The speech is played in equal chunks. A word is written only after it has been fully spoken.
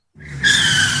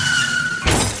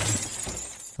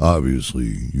Obviously,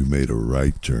 you made a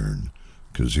right turn,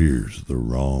 because here's the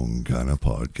wrong kind of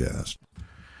podcast.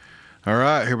 All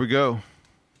right, here we go.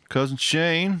 Cousin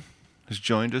Shane has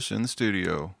joined us in the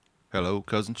studio. Hello,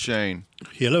 Cousin Shane.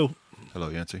 Hello. Hello,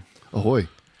 Yancey. Ahoy.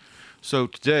 So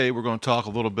today we're going to talk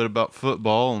a little bit about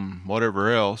football and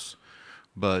whatever else,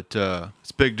 but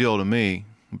it's a big deal to me.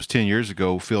 It was 10 years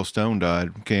ago, Phil Stone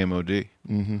died from KMOD.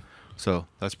 Mm-hmm. So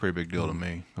that's a pretty big deal to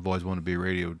me. I've always wanted to be a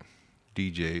radio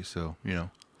DJ, so, you know.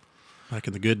 Back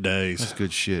in the good days. That's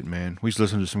good shit, man. We used to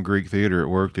listen to some Greek theater at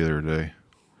work the other day.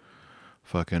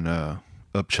 Fucking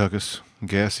Upchuckus and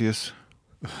Gaseous.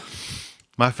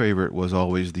 My favorite was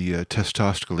always the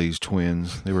Testosterone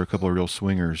twins. They were a couple of real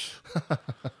swingers.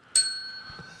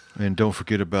 And don't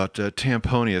forget about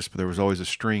Tamponius, but there was always a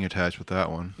string attached with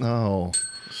that one. Oh.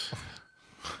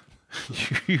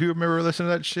 You remember listening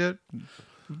to that shit?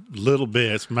 Little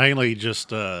bits. Mainly just,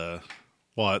 the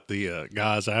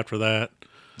guys after that?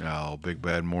 Oh, Big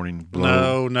Bad Morning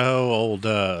Blow. No, old,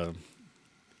 Phil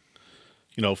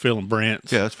and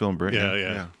Brent. Yeah, that's Phil and Brent.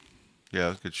 Yeah. Yeah,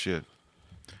 that's good shit.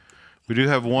 We do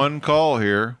have one call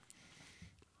here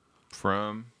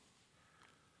from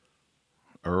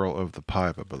Earl of the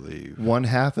Pipe, I believe. One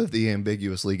half of the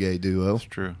ambiguously gay duo. That's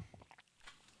true.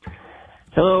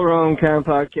 Hello, Wrong Kind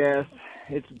Podcast.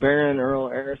 It's Baron Earl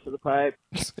Harris of the Pipe.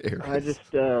 I just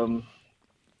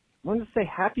wanted to say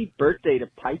happy birthday to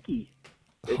Pikey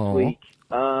this week.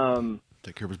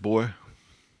 Take care of his boy.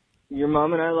 Your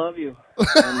mom and I love you.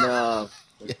 And,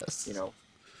 Yes.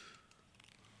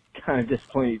 Kind of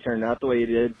disappointed you turned out the way you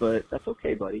did, but that's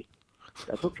okay, buddy.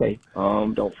 That's okay.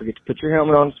 Don't forget to put your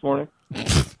helmet on this morning.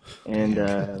 And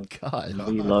God.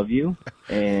 we love you.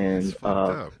 And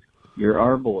you're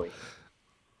our boy.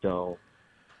 So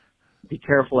be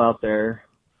careful out there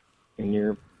in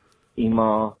your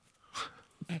Ema,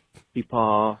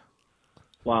 Peepaw,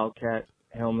 Wildcat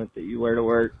helmet that you wear to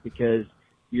work, because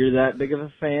you're that big of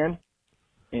a fan.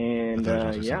 And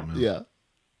Yeah.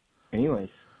 anyways,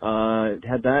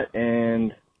 had that,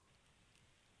 and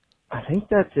I think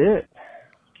that's it.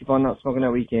 Keep on not smoking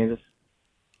that weed, Kansas.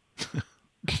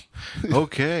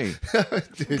 Okay.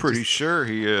 Pretty sure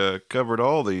he covered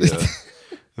all the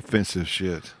offensive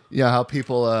shit. Yeah, how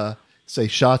people say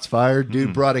shots fired.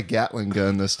 Dude brought a Gatling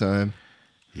gun this time.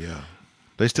 Yeah.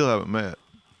 They still haven't met.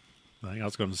 I think I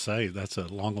was going to say, that's a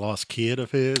long-lost kid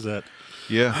of his that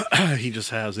Yeah. he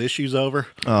just has issues over.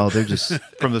 Oh, they're just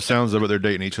From the sounds of it, they're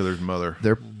dating each other's mother.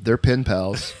 they're pen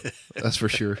pals. That's for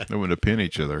sure. They want to pin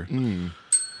each other.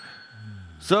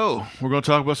 So, we're going to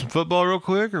talk about some football real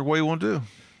quick, or what do you want to do?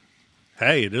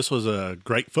 Hey, this was a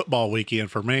great football weekend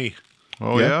for me.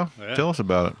 Oh, Yeah. yeah? Tell us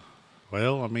about it.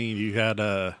 Well, I mean, you had,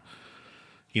 the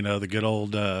good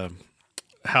old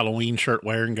Halloween shirt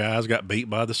wearing guys got beat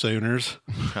by the Sooners.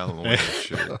 Halloween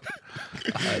shit.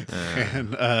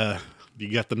 And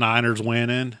you got the Niners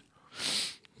winning,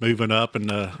 moving up in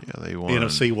the They won.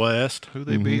 NFC West. Who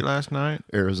they beat last night?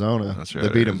 Arizona. That's right, They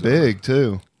beat them Arizona. big,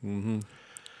 too. Mm-hmm.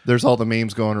 There's all the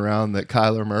memes going around that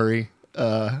Kyler Murray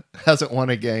hasn't won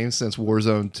a game since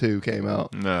Warzone 2 came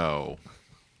out. No.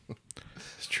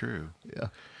 It's true. Yeah.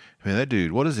 I mean, that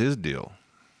dude, what is his deal?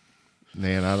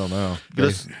 Man, I don't know.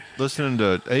 Listening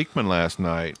to Aikman last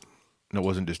night. No, it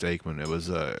wasn't just Aikman. It was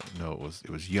it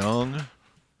was Young,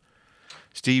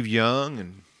 Steve Young,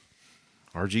 and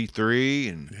RG3,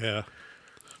 and Yeah.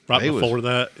 Right They was- before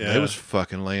that. Yeah. they was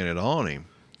fucking laying it on him,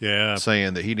 yeah.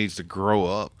 saying that he needs to grow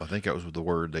up. I think that was the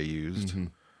word they used. Mm-hmm.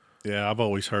 Yeah. I've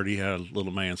always heard he had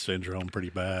little man syndrome pretty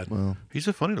bad. Well, He's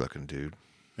a funny looking dude.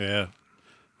 Yeah.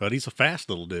 But he's a fast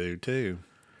little dude, too.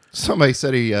 somebody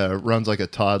said he runs like a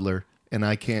toddler, and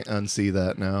I can't unsee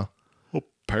that now. Well,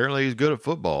 apparently he's good at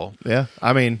football. Yeah,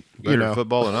 I mean, Better at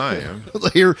football than I am.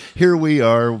 here we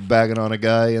are bagging on a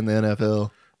guy in the NFL.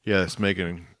 Yeah, it's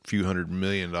making a few $100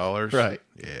 million. Right.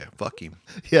 Yeah, fuck him.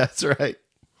 Yeah, that's right.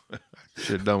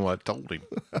 Should have done what I told him.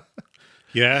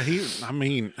 Yeah.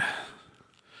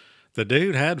 The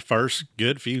dude had first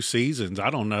good few seasons. I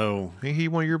don't know. Ain't he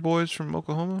one of your boys from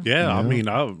Oklahoma? Yeah. I mean,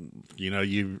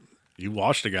 you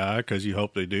watch the guy because you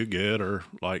hope they do good, or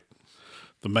like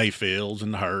the Mayfields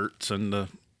and the Hurts and the,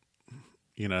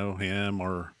 him,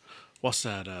 or what's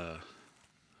that,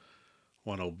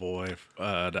 one old boy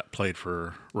that played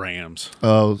for Rams.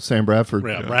 Oh, Sam Bradford.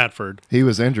 Yeah, Bradford. He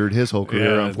was injured his whole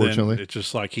career, Yeah, unfortunately. then it's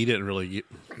just like he didn't really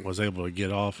was able to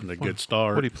get off in a good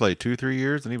start. What did he play? 2-3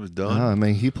 years and he was done? I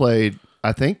mean,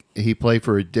 I think he played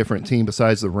for a different team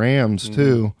besides the Rams,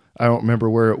 too. I don't remember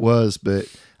where it was, but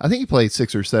I think he played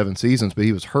 6 or 7 seasons, but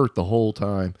he was hurt the whole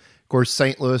time. course,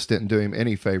 St. Louis didn't do him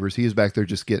any favors. He was back there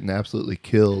just getting absolutely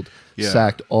killed, Yeah.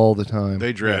 sacked all the time.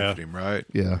 They drafted him, right?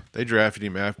 Yeah. They drafted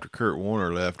him after Kurt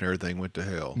Warner left and everything went to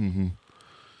hell. Mm-hmm.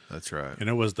 That's right. And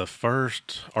it was the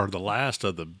first or the last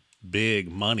of the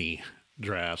big money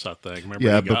drafts, I think. Remember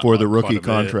Yeah, he got, before the like, rookie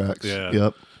quite a bit. contracts. Yeah.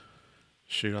 Yep.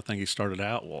 Shoot, I think he started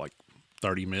out with like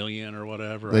 30 million or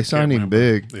whatever. I They can't signed him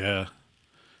remember. big. Yeah.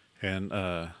 And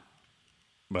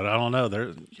but I don't know.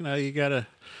 There, you gotta.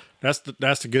 That's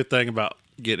the good thing about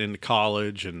getting into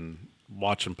college and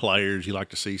watching players you like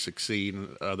to see succeed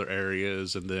in other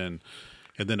areas, and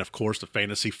then of course the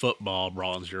fantasy football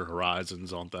broadens your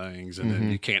horizons on things, and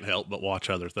then you can't help but watch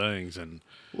other things. And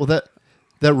Well,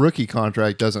 that rookie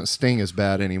contract doesn't sting as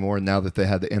bad anymore now that they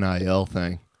had the NIL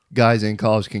thing. Guys in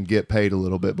college can get paid a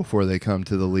little bit before they come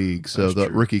to the league, so That's the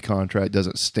true. rookie contract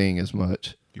doesn't sting as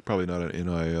much. You're probably not an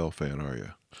NIL fan, are you?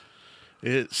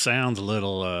 it sounds a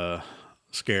little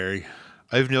scary.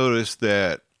 I've noticed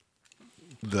that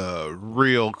the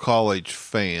real college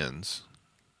fans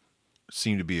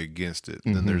seem to be against it.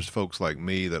 And then there's folks like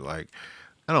me that I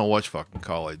don't watch fucking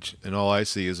college, and all I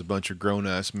see is a bunch of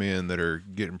grown-ass men that are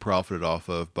getting profited off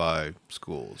of by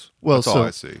schools. Well, That's all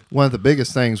I see. one of the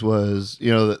biggest things was,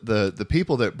 the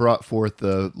people that brought forth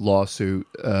the lawsuit,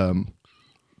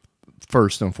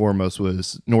 first and foremost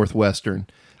was Northwestern.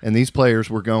 And these players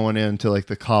were going into like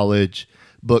the college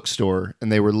bookstore,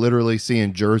 and they were literally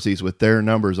seeing jerseys with their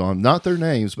numbers on, not their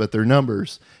names, but their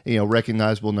numbers,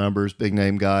 recognizable numbers, big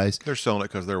name guys. They're selling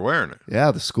it because they're wearing it.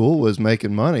 Yeah, the school was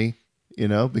making money,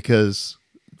 because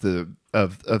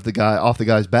of the guy off the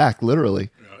guy's back, literally,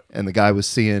 and the guy was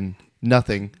seeing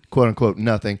nothing, quote unquote,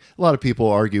 nothing. A lot of people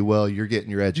argue, well, you're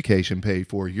getting your education paid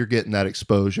for, you're getting that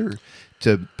exposure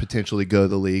to potentially go to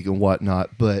the league and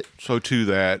whatnot. But So to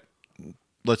that,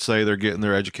 let's say they're getting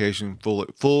their education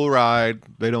full ride.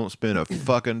 They don't spend a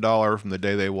fucking dollar from the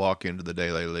day they walk in to the day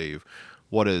they leave.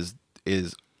 What is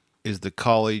the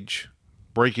college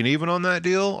breaking even on that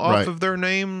deal off Right. of their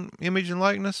name, image, and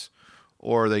likeness?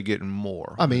 Or are they getting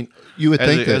more? I mean, you would as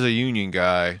think a, that, as a union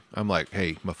guy, I'm like,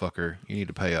 hey, motherfucker, you need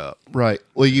to pay up. right?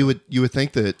 Well, you would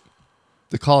think that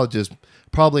the colleges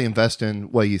probably invest in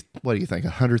what do you think,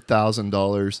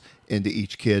 $100,000 into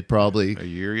each kid, probably. A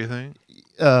year, you think?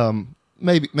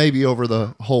 Maybe over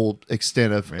the whole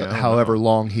extent of Yeah, I don't however know.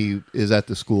 long he is at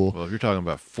the school. Well, if you're talking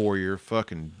about 4-year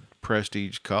fucking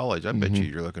prestige college, I bet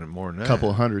you're looking at more than that. Couple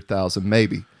 100,000,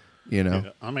 maybe. Yeah,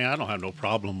 I mean, I don't have no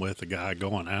problem with a guy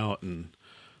going out and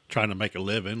trying to make a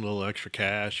living, a little extra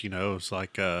cash. It's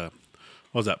like, what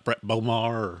was that, Brett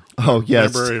Bomar? Or, Oh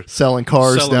yes, remember selling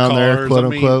cars selling down there, cars? quote I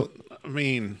mean- unquote. I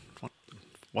mean,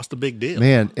 what's the big deal?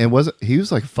 Man, and he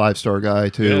was like a 5-star guy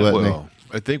too, Yeah, wasn't Well,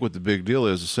 I think what the big deal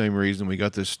is the same reason we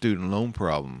got this student loan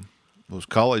problem. Those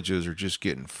colleges are just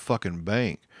getting fucking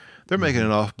banked. They're making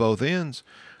it off both ends.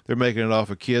 They're making it off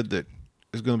a kid that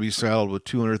is going to be saddled with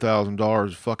 $200,000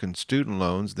 of fucking student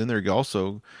loans. Then they're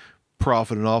also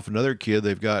profiting off another kid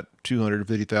they've got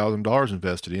 $250,000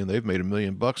 invested in. They've made $1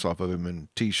 million off of him in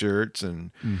T-shirts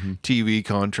and TV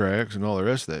contracts and all the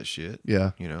rest of that shit.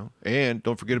 Yeah. And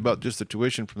don't forget about just the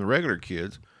tuition from the regular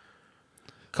kids.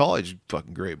 College,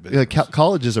 fucking great Yeah, business.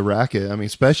 college is a racket. I mean,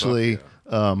 especially,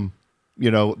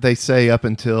 they say up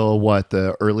until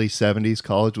the early 70s,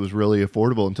 college was really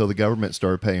affordable until the government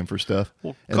started paying for stuff.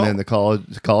 Well, And then the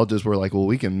colleges were like, well,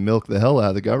 we can milk the hell out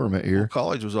of the government here.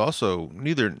 College was also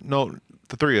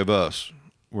the three of us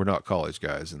were not college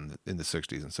guys in the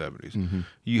 60s and 70s.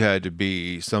 You had to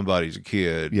be somebody's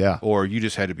kid, Yeah. or you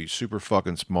just had to be super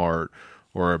fucking smart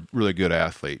or a really good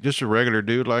athlete. Just a regular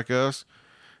dude like us.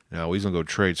 No, he's gonna go to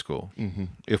trade school.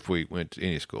 If we went to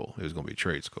any school, it was gonna be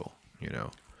trade school.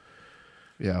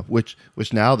 Yeah, which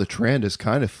now the trend is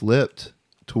kind of flipped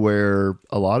to where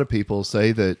a lot of people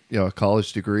say that a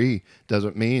college degree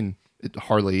doesn't mean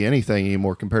hardly anything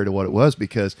anymore compared to what it was,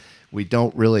 because we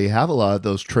don't really have a lot of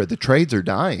those the trades are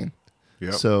dying.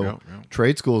 Yep, So yep.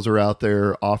 trade schools are out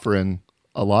there offering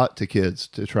a lot to kids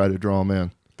to try to draw them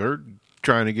in. They're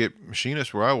trying to get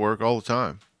machinists where I work all the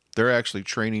time. They're actually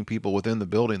training people within the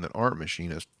building that aren't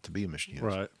machinists to be a machinist.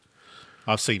 Right.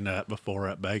 I've seen that before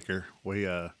at Baker.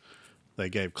 They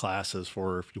gave classes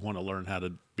for if you want to learn how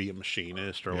to be a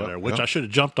machinist or Yep, whatever, which yep. I should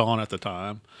have jumped on at the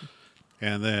time,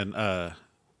 and then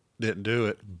didn't do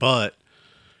it. But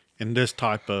in this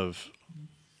type of,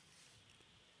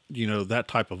 that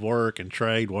type of work and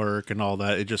trade work and all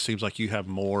that, it just seems like you have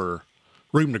more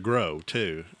room to grow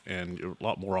too, and a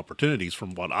lot more opportunities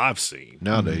from what I've seen.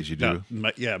 Nowadays, you do.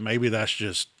 Now, maybe that's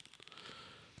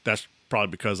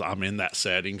probably because I'm in that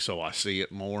setting, so I see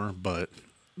it more. But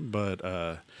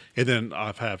and then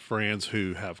I've had friends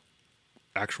who have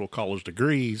actual college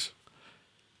degrees,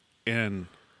 and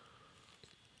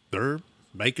they're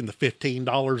making the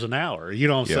 $15 an hour. You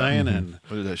know what I'm saying? And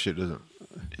But that shit doesn't.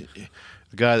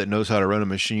 The guy that knows how to run a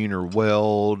machine or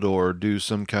weld or do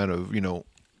some kind of,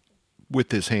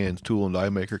 with his hands, tool and die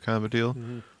maker kind of a deal,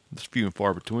 it's few and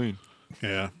far between.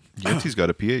 yeah, Yancey's got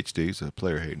a PhD, it's a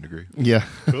player hating degree. Yeah.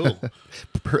 cool.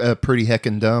 Pretty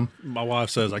heckin' dumb. My wife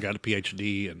says I got a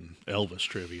PhD in Elvis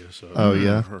trivia. So Oh,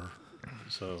 yeah?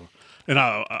 And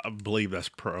I believe that's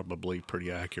probably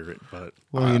pretty accurate. But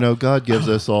Well, God gives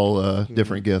us all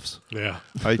different gifts. yeah,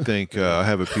 I think I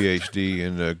have a PhD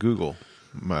in Google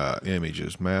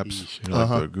images, maps, like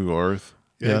the Google Earth.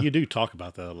 yeah, Yeah. you do talk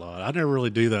about that a lot. I never really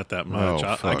do that much. Oh,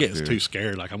 I fuck, get dude. too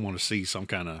scared. Like I want to see some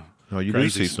kind of No, you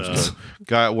crazy do see some stuff.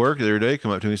 Guy at work the other day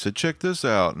come up to me and said, check this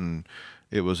out. And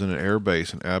it was in an air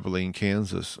base in Abilene,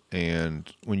 Kansas.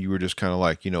 And when you were just kind of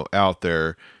like, out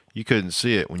there, you couldn't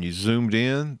see it. When you zoomed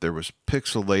in, there was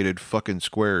pixelated fucking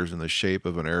squares in the shape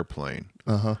of an airplane.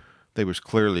 Uh-huh. They was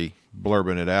clearly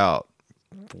blurbing it out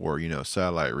for,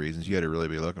 satellite reasons. You had to really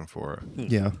be looking for it.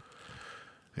 Yeah.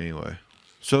 Anyway.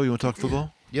 So you want to talk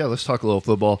football? Yeah, let's talk a little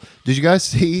football. Did you guys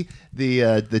see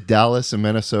the Dallas and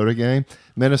Minnesota game?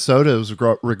 Minnesota was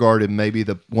regarded maybe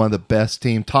one of the best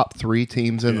top 3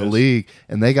 teams in the league,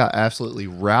 and they got absolutely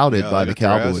routed by the they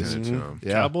got their ass Cowboys. handed to 'em.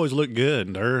 Yeah. Cowboys look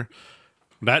good.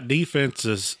 That defense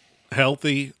is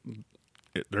healthy.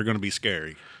 They're going to be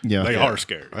scary. Yeah. They Yeah. are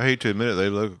scary. I hate to admit it, they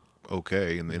look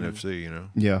okay in the NFC,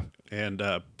 Yeah. And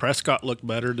Prescott looked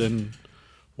better than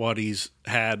what he's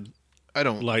had I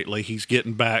don't lately. He's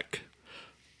getting back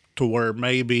to where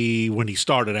maybe when he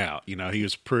started out, he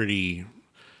was a pretty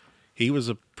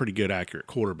good, accurate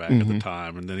quarterback at the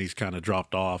time, and then he's kind of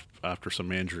dropped off after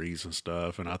some injuries and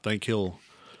stuff. And I think it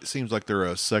seems like they're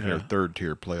a second or third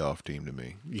tier playoff team to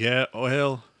me. yeah,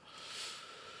 well,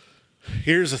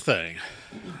 here's the thing.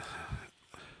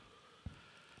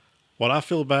 What I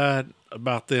feel bad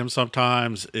about them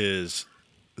sometimes is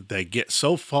they get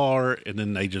so far and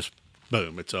then they just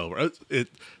boom, it's over. They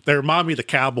remind me of the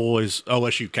Cowboys,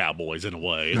 OSU Cowboys in a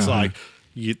way. It's like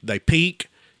they peak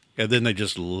and then they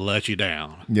just let you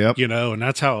down. Yep. And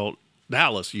that's how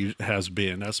Dallas has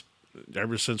been. That's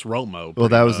ever since Romo. Well,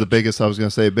 that was the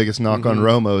pretty biggest knock on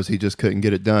Romo is he just couldn't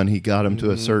get it done. He got him to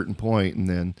a certain point, and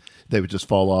then they would just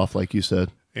fall off, like you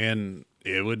said. And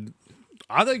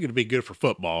I think it'd be good for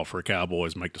football for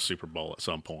Cowboys to make the Super Bowl at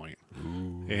some point.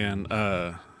 And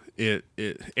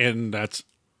and that's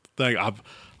the thing.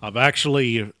 I've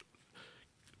actually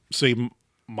seen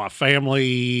my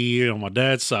family on my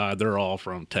dad's side. They're all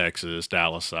from Texas,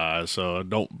 Dallas side. So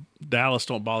Dallas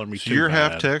don't bother me So too you're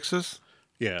bad. half Texas?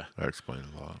 Yeah. That explains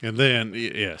a lot. And then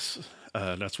yes,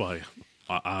 that's why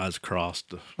my eyes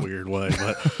crossed a weird way.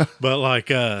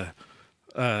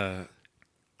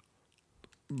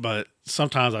 But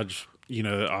sometimes I just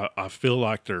I feel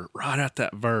like they're right at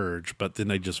that verge, but then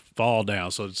they just fall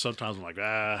down. So sometimes I'm like,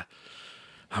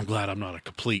 I'm glad I'm not a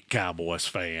complete Cowboys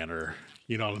fan, or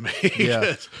you know what I mean?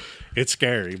 Yeah. It's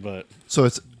scary, but So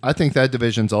I think that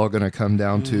division's all going to come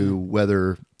down to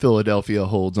whether Philadelphia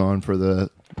holds on for the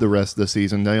rest of the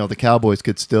season. The Cowboys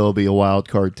could still be a wild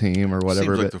card team or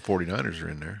whatever. Seems like but, the 49ers are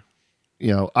in there.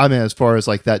 I mean, as far as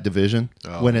like that division,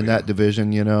 winning yeah. that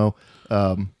division,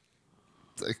 of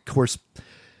course,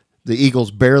 the Eagles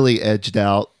barely edged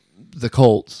out the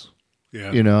Colts. yeah.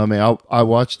 I mean, I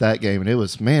watched that game and it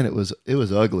was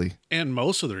ugly. And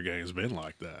most of their games been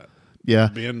like that. Yeah.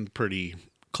 Been pretty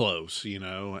close, and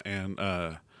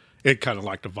it kind of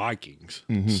like the Vikings,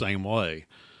 same way.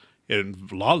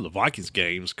 And a lot of the Vikings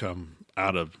games come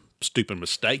out of stupid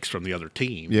mistakes from the other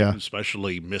team, Yeah.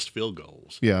 especially missed field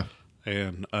goals. Yeah.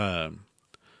 And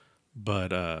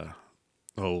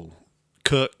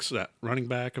Cooks, that running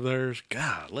back of theirs,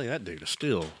 golly, that dude is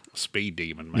still a speed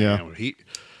demon, man.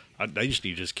 Yeah. They just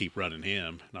need to just keep running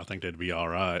him, and I think they'd be all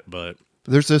right. But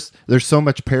There's so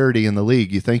much parity in the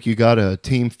league. You think you got a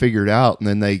team figured out, and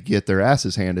then they get their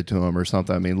asses handed to them or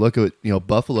something. I mean, look at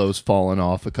Buffalo's fallen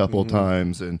off a couple of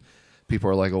times, and people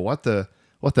are like, "Well, what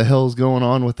the hell's going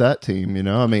on with that team?"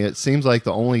 I mean, it seems like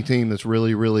the only team that's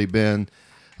really, really been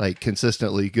like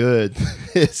consistently good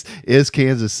is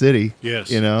Kansas City.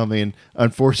 Yes. I mean,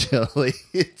 unfortunately,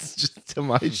 it's just to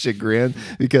my chagrin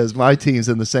because my team's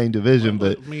in the same division,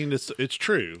 but I mean, it's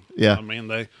true. Yeah. I mean,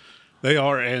 they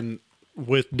are, and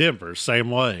with Denver,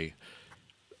 same way.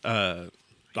 I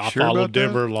Sure follow about that?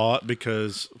 Denver a lot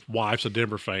because wife's a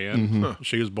Denver fan.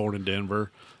 She was born in Denver.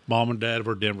 Mom and dad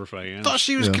were Denver fans. Thought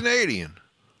she was Yeah. Canadian.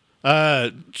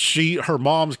 Her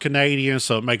mom's Canadian,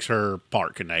 so it makes her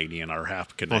part Canadian or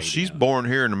half Canadian. Well, she's born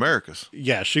here in Americas.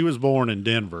 Yeah, she was born in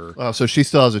Denver. So she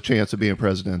still has a chance of being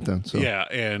president then. So Yeah,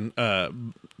 and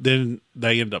then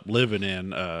they ended up living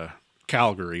in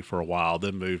Calgary for a while,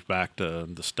 then moved back to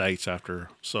the States after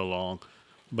so long.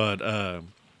 But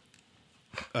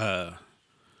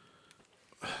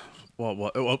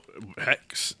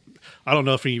heck, I don't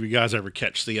know if any of you guys ever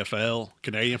catch CFL,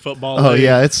 Canadian Football Oh League.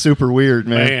 yeah, it's super weird,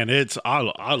 man. Man,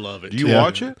 I love it. Do you too.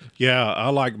 watch it? Yeah, I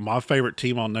like my favorite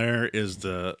team on there is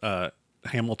the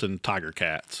Hamilton Tiger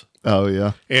Cats. Oh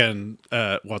yeah. And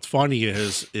what's funny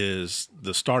is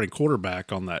the starting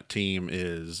quarterback on that team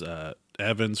is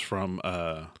Evans from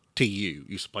TU.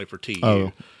 Used to play for TU. Oh,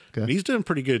 okay. And he's doing a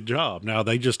pretty good job. Now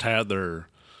they just had their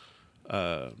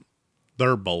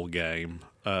bowl game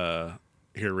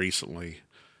here recently.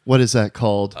 What is that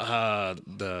called?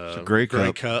 The Grey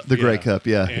Cup. The Grey Cup,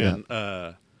 yeah, And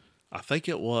I think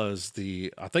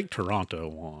I think Toronto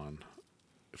won,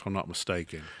 if I'm not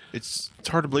mistaken. It's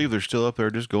hard to believe they're still up there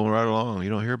just going right along. You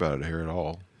don't hear about it here at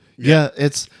all. Yeah,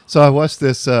 it's so I watched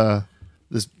this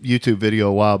this YouTube video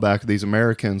a while back. These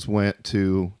Americans went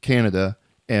to Canada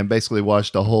and basically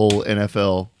watched a whole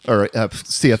NFL or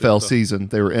CFL season.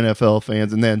 They were NFL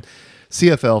fans, and then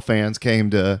CFL fans came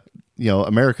to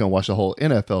America and watched the whole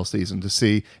NFL season to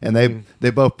see, and they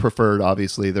both preferred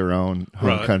obviously their own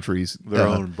home countries, Their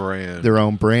own brand. their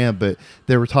own brand. But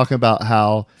they were talking about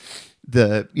how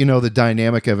the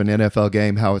dynamic of an NFL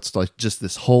game, how it's like just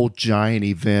this whole giant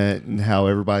event and how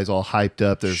everybody's all hyped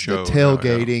up. There's Show, the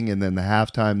tailgating and then the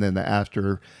halftime, then the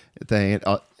after thing.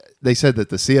 They said that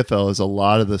the CFL is a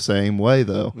lot of the same way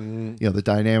though. The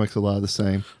dynamic's a lot of the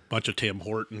same. Bunch of Tim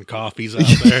Horton coffees out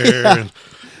there.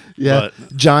 Yeah,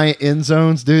 But- giant end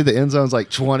zones, dude. The end zone's like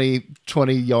 20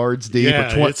 yards deep or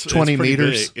 20 it's pretty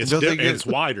meters. big. It's, Don't they and get- it's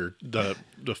wider.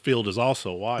 The field is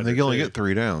also wider. And they can only too. get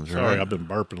 3 downs, right? Sorry, I've been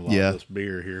burping a lot Yeah. of this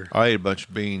beer here. I ate a bunch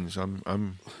of beans.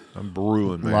 I'm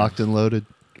brewing, man. Locked and loaded.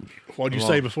 What did you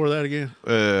say before that again?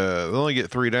 They only get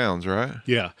 3 downs, right?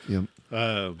 Yeah. Yep.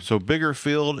 So bigger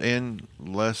field and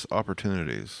less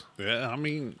opportunities. Yeah, I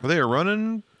mean, Are they a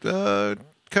running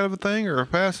kind of a thing or a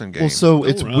passing game? Well, so They'll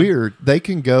it's run. weird. They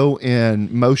can go in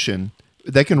motion.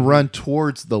 They can run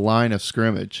towards the line of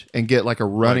scrimmage and get like a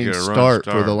running a run start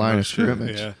for start. the line No of shit.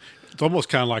 scrimmage. yeah. It's almost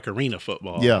kind of like arena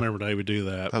football. Yeah. I remember they would do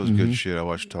that. that was good shit. I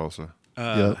watched Tulsa.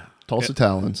 Yep. Tulsa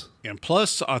Talons. And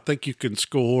plus, I think you can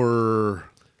score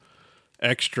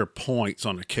extra points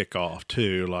on a kickoff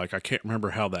too. Like I can't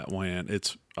remember how that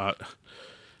went. I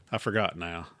forgot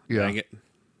now. Yeah. Dang it,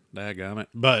 daggum it.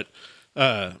 But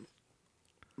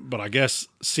I guess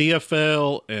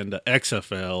CFL and the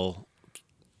XFL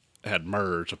had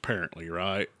merged apparently,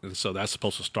 right? And so that's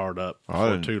supposed to start up I for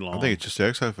didn't- too long. I think it's just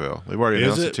XFL. They've already is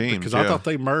announced it? the teams. Because yeah. I thought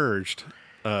they merged.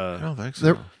 I don't think so.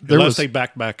 There Unless was, they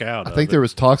back out. I think there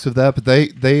was talks of that, but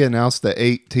they announced the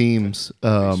 8 teams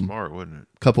Smart, wouldn't it?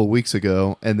 a couple of weeks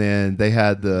ago, and then they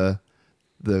had the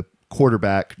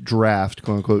quarterback draft,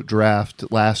 quote unquote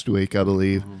draft, last week, I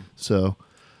believe. So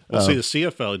Well, see, the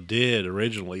CFL did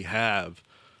originally have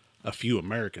a few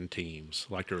American teams,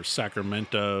 like there was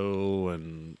Sacramento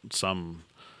and some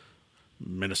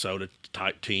Minnesota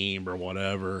type team or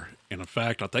whatever. And in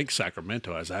fact, I think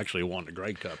Sacramento has actually won the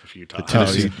Grey Cup a few times.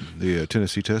 Tennessee, the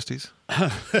Tennessee Testies.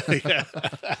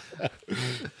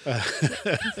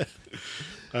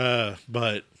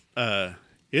 But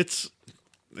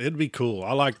it'd be cool.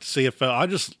 I like the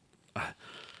CFL.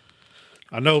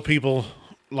 I know people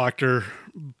like their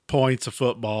points of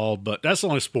football, but that's the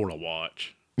only sport I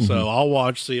watch. So I'll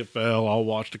watch CFL, I'll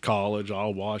watch the college,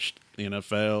 I'll watch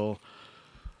NFL.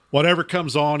 Whatever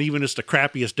comes on, even if it's the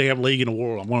crappiest damn league in the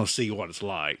world, I want to see what it's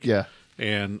like. yeah,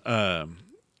 And now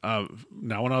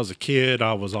when I was a kid,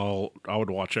 I would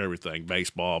watch everything: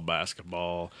 baseball,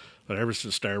 basketball. But ever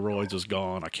since steroids was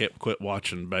gone, I quit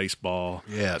watching baseball.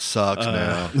 Yeah, it sucks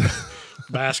now.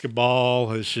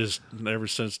 Basketball is just ever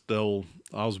since I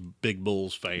was a big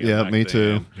Bulls fan. Yeah, back me then.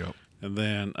 too. Yep. And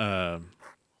then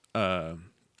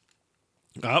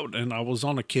I was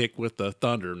on a kick with the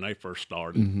Thunder when they first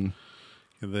started. Mm-hmm.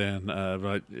 And then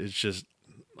but it's just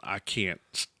I can't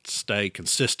stay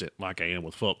consistent like I am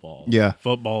with football. Yeah.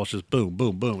 Football is just boom,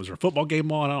 boom, boom. Is there a football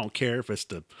game on? I don't care if it's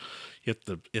the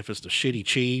shitty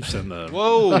Chiefs and the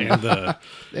Whoa. and the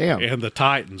damn. and the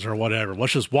Titans or whatever.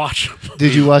 Let's just watch them.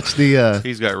 Did you watch the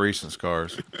He's got recent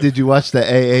scars. Did you watch the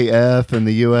AAF and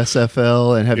the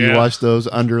USFL, and have you Yeah. watched those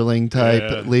underling type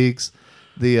Yeah. leagues?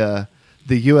 The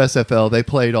USFL, they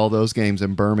played all those games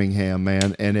in Birmingham,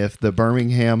 man. And if the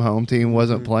Birmingham home team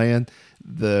wasn't playing,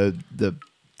 the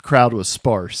crowd was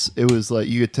sparse. It was like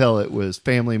you could tell it was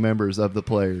family members of the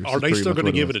players. Are they still going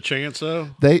to give it a chance though?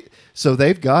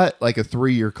 They've got like a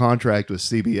 3-year contract with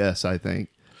CBS, I think.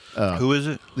 Who is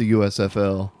it? The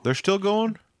USFL. They're still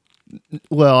going?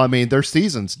 Well, I mean, their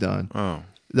season's done. Oh.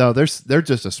 No, they're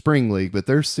just a spring league, but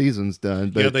their season's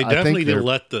done. But Yeah, they I think definitely they're- did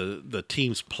let the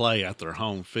teams play at their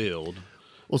home field.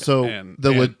 Well, so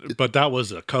But that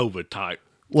was a COVID type.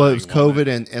 Well, it was thing, wasn't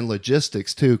COVID and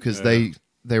logistics too, because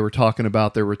they were talking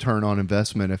about their return on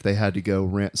investment if they had to go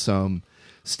rent some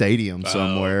stadium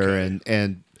somewhere okay.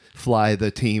 and fly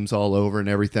the teams all over and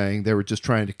everything. They were just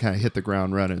trying to kind of hit the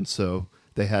ground running. So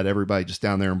they had everybody just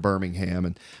down there in Birmingham.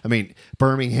 And I mean,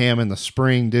 Birmingham in the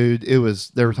spring, dude, they were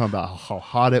talking about how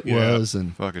hot it Yeah. was.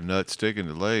 And Fucking nuts sticking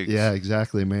to legs. yeah,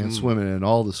 exactly, man. Swimming in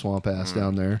all the swamp ass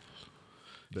down there.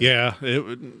 Yeah,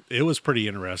 it was pretty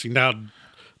interesting. Now,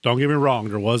 don't get me wrong.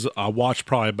 I watched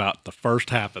probably about the first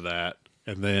half of that,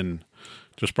 and then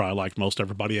just probably like most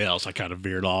everybody else, I kind of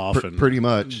veered off and Pretty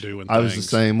much. doing I was the things.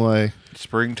 same way.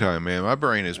 Springtime, man. My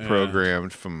brain is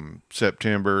programmed from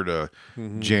September to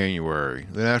January.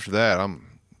 Then after that,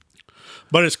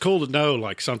 But it's cool to know,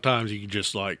 like sometimes you can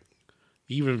just like,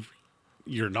 even if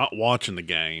you're not watching the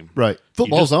game, Right.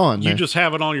 Football's on, You man. just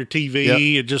have it on your TV. Yep.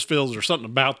 It just feels there's something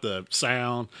about the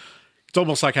sound. It's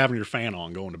almost like having your fan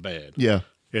on going to bed. Yeah.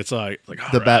 It's like all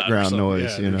The right, background or something.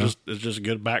 noise, Yeah, you know? it's just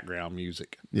good background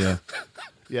music. Yeah,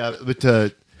 yeah. But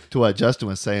to what Justin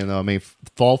was saying, though, I mean,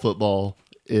 fall football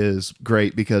is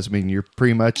great because I mean you're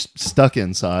pretty much stuck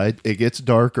inside. It gets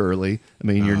dark early. I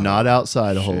mean you're not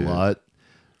outside a whole lot.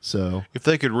 So if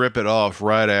they could rip it off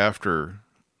right after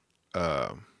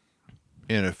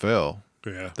NFL,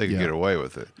 Yeah. they could Yeah. get away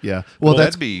with it. yeah, well,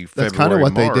 That'd be February, that's kind of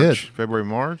what March. they did. February,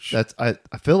 March. That's I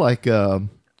feel like.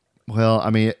 Well, I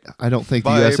mean, I don't think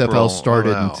the By USFL April,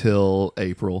 started I'm out. until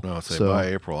April. no, I'd say so by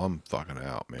April, I'm fucking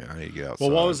out, man. I need to get outside.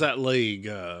 Well, what was that league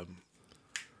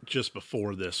just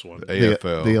before this one?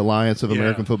 AFL. the Alliance of Yeah.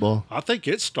 American Football. I think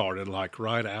it started like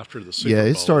right after the Super Yeah,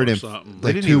 Bowl it started or in something. They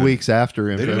like didn't 2 even- weeks after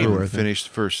in They didn't February. even I think. finish the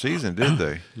first season, did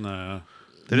they? No.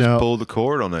 They just No. pulled the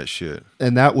cord on that shit.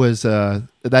 And that was that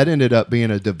ended up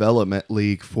being a development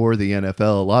league for the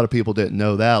NFL. A lot of people didn't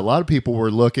know that. A lot of people were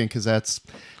looking because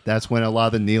that's when a lot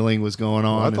of the kneeling was going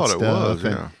on. I and thought it stuff, was,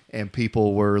 yeah. and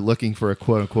people were looking for a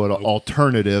quote unquote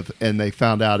alternative, and they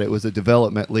found out it was a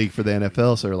development league for the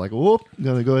NFL. So they're like, "Whoop, I'm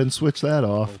gonna go ahead and switch that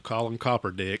off." Colin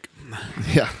Copperdick.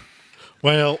 Yeah,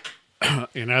 Well,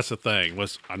 and that's the thing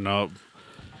I know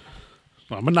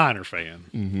I'm a Niner fan.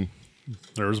 Mm-hmm.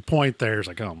 There was a point there. It's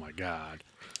like, oh my god!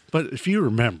 But if you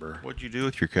remember, What'd you do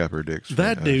with your Capper Dicks?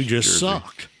 that dude just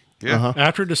sucked. Yeah. Uh-huh.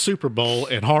 After the Super Bowl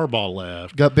and Harbaugh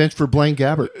left. got benched for Blaine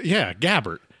Gabbert. Yeah,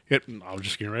 Gabbert. I was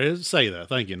just getting ready to say that.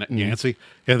 Thank you, Nancy.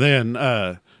 And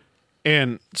then,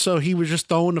 and so he was just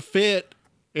throwing a fit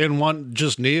and one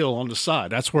just kneel on the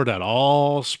side. That's where that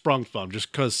all sprung from,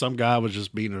 just because some guy was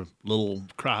just being a little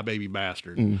crybaby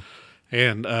bastard.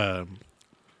 And,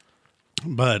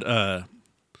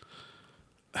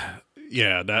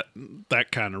 yeah,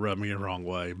 that kind of rubbed me the wrong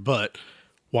way. But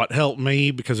what helped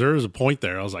me, because there was a point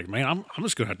there, I was like, man, I'm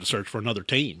just going to have to search for another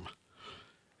team.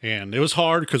 And it was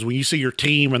hard because when you see your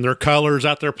team and their colors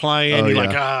out there playing, you're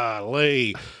like,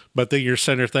 Lee. But then your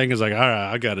center thing is like, all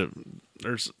right, I got to,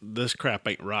 this crap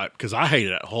ain't right. Because I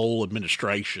hated that whole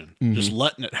administration, just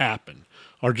letting it happen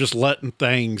or just letting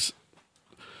things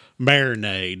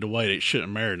marinate the way they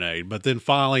shouldn't marinate. But then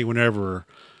finally, whenever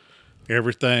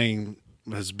everything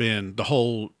has been, the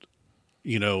whole,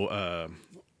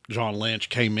 John Lynch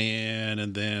came in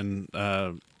and then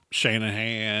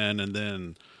Shanahan and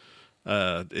then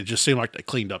it just seemed like they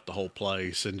cleaned up the whole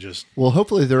place and just Well,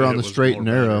 hopefully they're made on it the was straight more and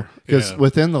narrow better. because Yeah.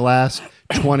 within the last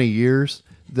 20 years,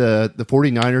 the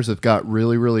 49ers have got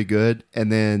really, really good.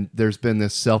 And then there's been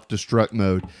this self-destruct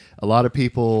mode. A lot of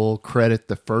people credit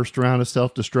the first round of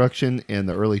self-destruction in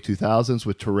the early 2000s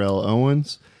with Terrell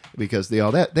Owens because they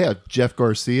had Jeff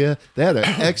Garcia. They had an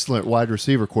excellent wide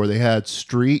receiver core. They had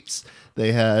Streets.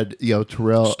 They had,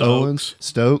 Terrell Stokes. Owens.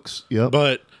 Stokes. Yep.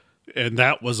 But and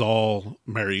that was all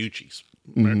Mariucci's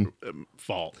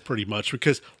fault, pretty much.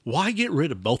 Because why get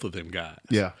rid of both of them guys?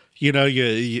 Yeah.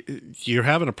 You're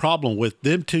having a problem with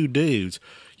them two dudes.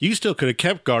 You still could have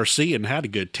kept Garcia and had a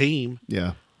good team,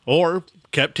 Yeah. or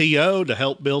kept T.O. to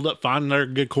help build up, find their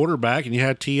good quarterback, and you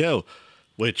had T.O.,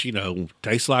 which,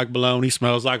 tastes like bologna,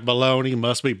 smells like bologna,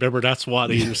 must be. Remember, that's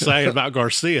what he was saying about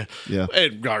Garcia. Yeah.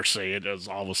 And Garcia is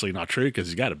obviously not true because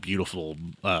he's got a beautiful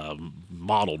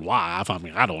modeled wife. I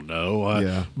mean, I don't know.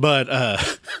 Yeah. But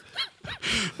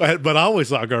But I always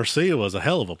thought Garcia was a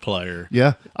hell of a player.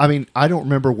 Yeah. I mean, I don't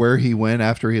remember where he went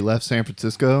after he left San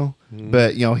Francisco,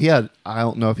 but, I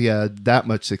don't know if he had that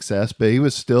much success, but he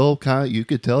was still kind of, you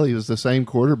could tell he was the same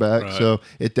quarterback. Right. So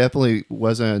it definitely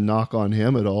wasn't a knock on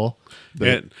him at all.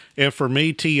 But And for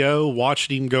me, T.O.,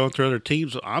 watching him going through other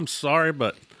teams, I'm sorry,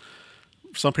 but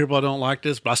some people don't like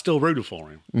this, but I still rooted for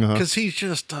him because he's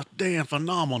just a damn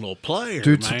phenomenal player.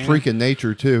 dude's man. a freaking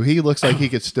nature, too. He looks like he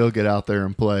could still get out there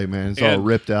and play, man. He's all And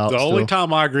ripped out. The only still.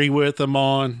 time I agree with him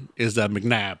on is that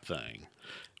McNabb thing.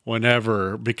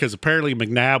 Because apparently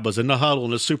McNabb was in the huddle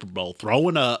in the Super Bowl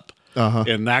throwing up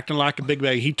and acting like a big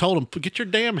bag. He told him, "Get your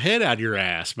damn head out of your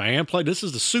ass, man. Play. This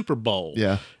is the Super Bowl."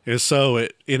 Yeah. And so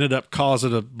it ended up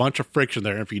causing a bunch of friction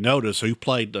there. If you notice, who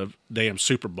played the damn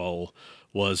Super Bowl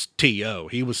was T.O.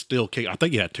 He was still kicking. I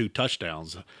think he had 2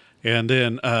 touchdowns. And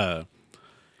then I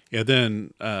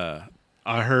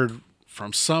heard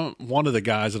from one of the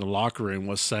guys in the locker room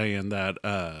was saying that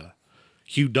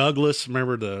Hugh Douglas,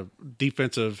 remember the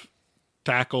defensive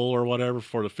tackle or whatever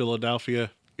for the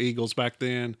Philadelphia Eagles back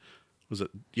then? Was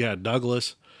it? Yeah,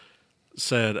 Douglas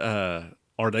said,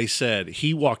 or they said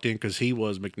he walked in because he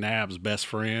was McNabb's best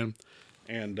friend.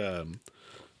 And,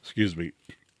 excuse me.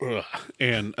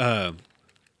 And,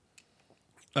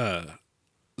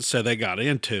 said they got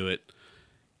into it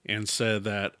and said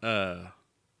that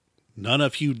none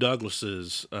of Hugh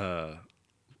Douglas's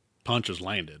punches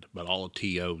landed, but all of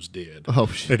T.O.'s did. Oh,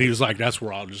 shit. And he was like, that's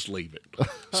where I'll just leave it.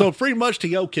 So pretty much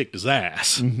T.O. kicked his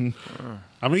ass.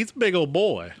 I mean, he's a big old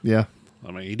boy. Yeah.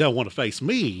 I mean, he doesn't want to face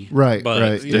me. Right, But,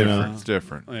 right, you you know, It's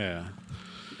different. yeah.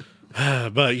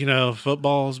 But,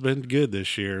 football's been good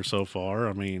this year so far.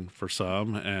 I mean, for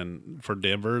some, and for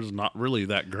Denver, it's not really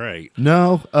that great.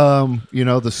 No,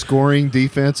 the scoring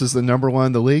defense is the number 1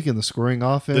 in the league, and the scoring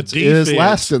offense is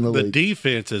last in the league. The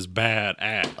defense is bad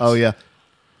ass. Oh, yeah.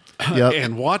 Yep.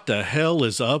 And what the hell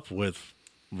is up with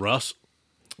Russ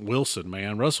Wilson,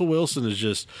 man? Russell Wilson is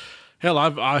just hell.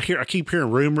 I keep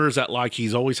hearing rumors that like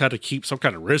he's always had to keep some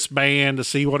kind of wristband to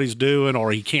see what he's doing,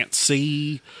 or he can't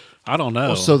see. I don't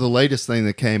know. So the latest thing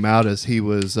that came out is he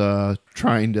was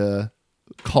trying to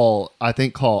call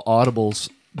audibles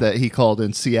that he called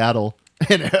in Seattle,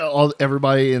 and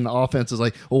everybody in the offense is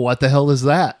like, "Well, what the hell is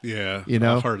that?" Yeah,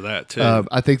 I've heard of that too.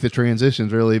 I think the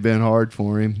transition's really been hard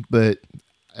for him, but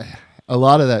a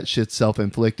lot of that shit's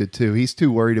self-inflicted too. He's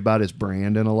too worried about his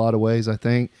brand in a lot of ways, I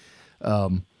think.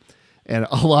 And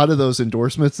a lot of those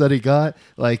endorsements that he got,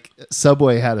 like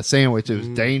Subway had a sandwich, it was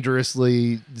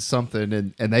dangerously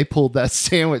something, and they pulled that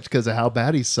sandwich because of how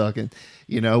bad he's sucking.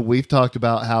 We've talked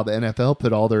about how the NFL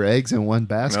put all their eggs in one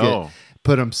basket,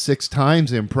 put them 6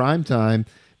 times in prime time,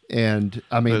 and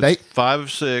I mean It's 5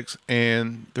 of 6,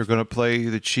 and they're going to play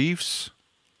the Chiefs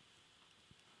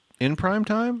in prime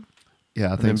time. Yeah,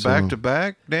 I And think then so. back to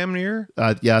back, damn near.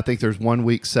 Yeah, I think there's 1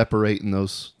 week separating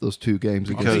those 2 games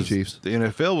against the Because Chiefs. the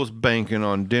NFL was banking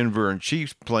on Denver and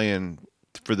Chiefs playing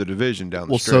for the division down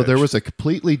the Well, stretch. so there was a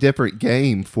completely different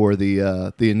game for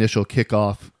the initial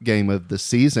kickoff game of the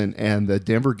season, and the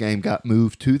Denver game got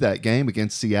moved to that game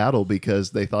against Seattle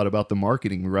because they thought about the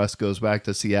marketing. Russ goes back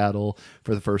to Seattle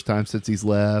for the first time since he's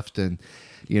left, and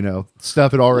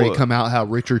stuff had already What? come out how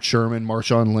Richard Sherman,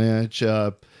 Marshawn Lynch,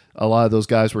 a lot of those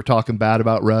guys were talking bad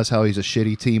about Russ, how he's a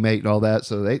shitty teammate and all that.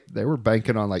 So they were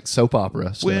banking on like soap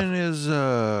opera stuff. When is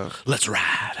Let's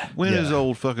ride. when is Yeah.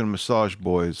 old fucking Massage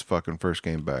Boys fucking first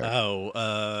game back?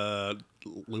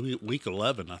 Week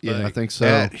 11, I think. Yeah, I think so.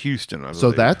 At Houston, I So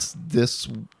believe. that's this.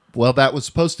 Well, that was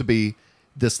supposed to be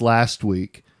this last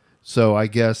week. So I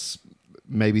guess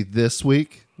maybe this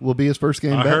week will be his first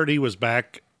game I back. heard he was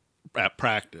back at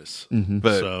practice.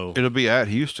 but so it'll be at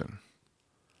Houston.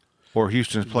 Or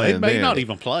Houston's they playing may then. not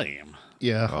even play him.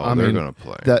 Yeah, Oh, they're gonna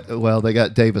play. They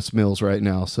got Davis Mills right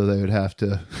now, so they would have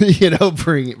to,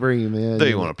 bring him in.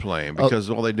 They want to play him because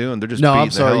all they doing, they're just No, beating I'm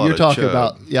the sorry. hell You're out of talking Chubb.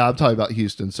 about. Yeah, I'm talking about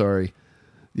Houston. Sorry.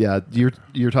 Yeah, you're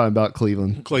talking about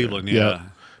Cleveland. Cleveland, Yeah. yeah.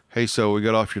 Hey, so we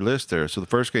got off your list there. So the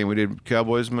first game we did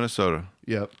Cowboys, Minnesota.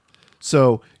 Yep.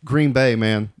 So Green Bay,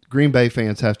 man, Green Bay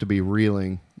fans have to be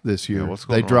reeling this year. Yeah, what's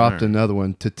They going on dropped there? another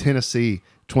one to Tennessee,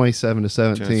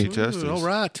 27-17. Tennessee Testies. All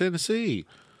right, Tennessee.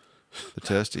 The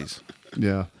Testies.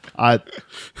 Yeah, I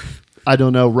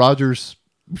don't know. Rogers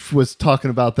was talking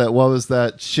about that. What was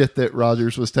that shit that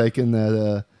Rogers was taking?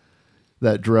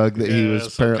 That drug that he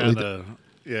was some apparently. kinda-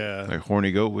 yeah. Like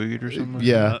horny goat weed or something?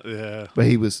 Yeah, Yeah. but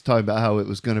he was talking about how it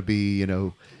was going to be.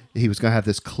 He was going to have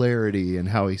this clarity and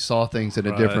how he saw things in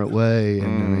a Right. different way. And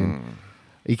I mean,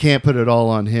 you can't put it all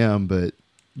on him, but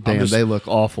damn, just- they look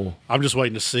awful. I'm just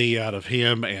waiting to see out of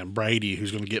him and Brady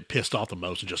who's going to get pissed off the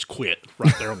most and just quit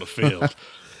right there on the field.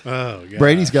 Oh, gosh.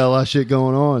 Brady's got a lot of shit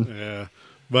going on. Yeah.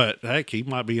 But, heck, he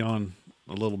might be on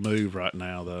a little move right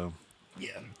now, though.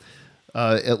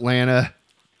 Atlanta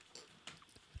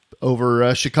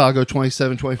over Chicago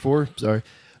 27-24. Sorry.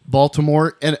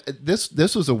 Baltimore, and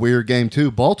this was a weird game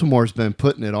too. Baltimore's been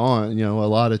putting it on, a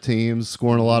lot of teams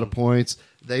scoring a lot of points.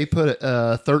 They put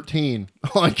 13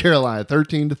 on Carolina,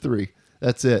 13-3.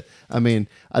 That's it. I mean,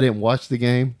 I didn't watch the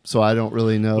game, so I don't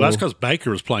really know. Well, that's because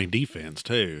Baker was playing defense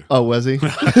too. Oh, was he?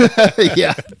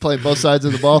 Yeah, playing both sides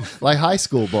of the ball like high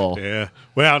school ball. Yeah.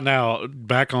 Well, now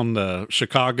back on the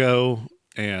Chicago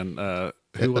and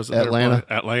who was it? Atlanta.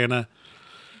 Atlanta.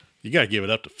 You got to give it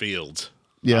up to Fields.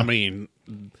 Yeah. I mean,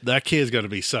 that kid's going to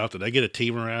be something. They get a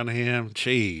team around him.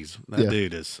 Jeez, that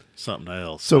dude is something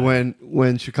else. So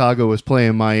when Chicago was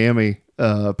playing Miami,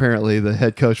 apparently the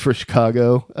head coach for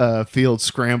Chicago, Fields,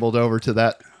 scrambled over to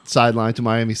that sideline, to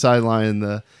Miami sideline,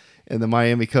 and the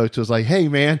Miami coach was like, "Hey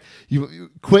man,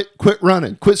 you quit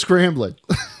running, quit scrambling."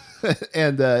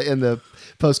 And in the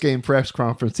post game press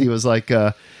conference, he was like,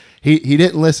 he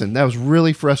didn't listen. That was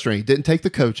really frustrating. He didn't take the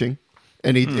coaching,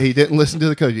 and he didn't listen to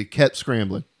the coach. He kept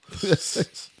scrambling.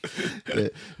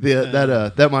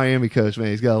 That Miami coach, man,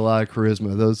 he's got a lot of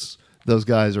charisma. Those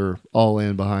guys are all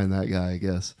in behind that guy, I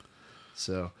guess.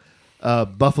 So,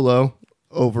 Buffalo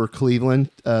over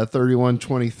Cleveland,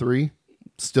 31-23.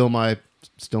 Still my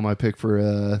pick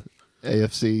for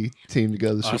AFC team to go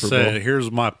to the Super Bowl. Here's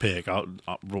my pick.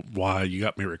 Why you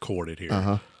got me recorded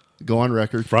here? Go on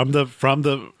record. From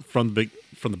the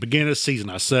beginning of the season,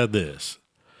 I said this: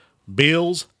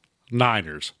 Bills,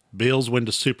 Niners. Bills win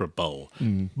the Super Bowl.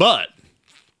 But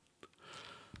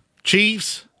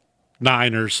Chiefs,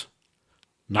 Niners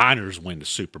win the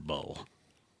Super Bowl.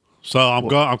 So I'm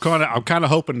kind of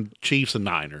hoping Chiefs and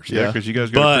Niners. Yeah, because you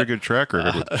guys got a pretty good track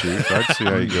record with the Chiefs. I'd see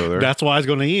how you go there. That's why it's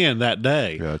going to end that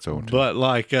day. Yeah, it's on. But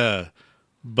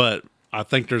but I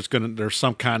think there's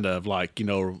some kind of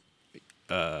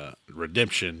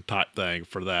redemption type thing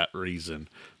for that reason.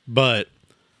 But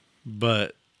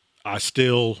I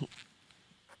still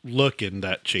looking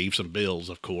that Chiefs and Bills,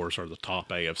 of course, are the top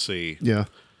AFC. Yeah.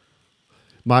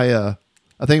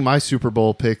 I think my Super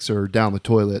Bowl picks are down the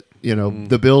toilet.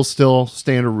 The Bills still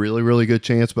stand a really, really good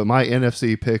chance, but my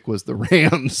NFC pick was the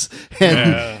Rams.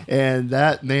 And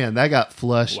that got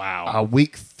flushed. Wow.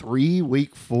 Week 3,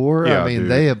 week 4. Yeah, I mean,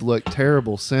 dude. they have looked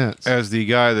terrible since. As the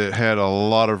guy that had a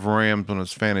lot of Rams on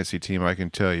his fantasy team, I can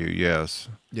tell you, yes.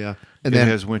 Yeah. And it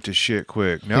has went to shit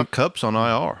quick. Now Cup's on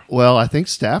IR. Well, I think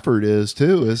Stafford is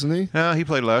too, isn't he? Yeah, he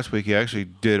played last week. He actually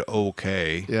did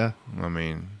okay. Yeah. I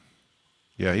mean,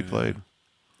 yeah, he played.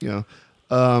 Yeah.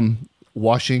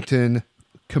 Washington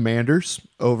Commanders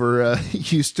over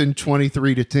Houston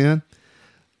 23-10.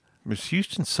 Does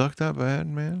Houston suck that bad,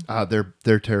 man?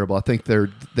 They're terrible. I think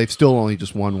they've still only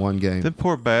just won one game. Them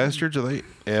poor bastards, are they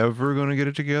ever going to get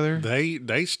it together?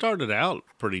 They started out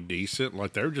pretty decent.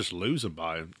 Like they were just losing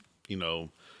by,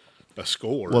 a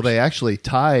score. Well, they actually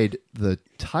tied the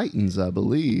Titans, I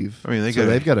believe. I mean,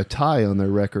 they've got a tie on their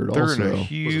record they're also. in a Was it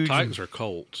huge. Titans or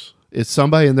Colts? It's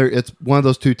somebody in there. It's one of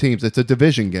those two teams. It's a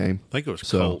division game. I think it was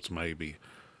Colts, maybe.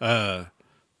 But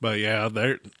yeah,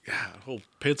 old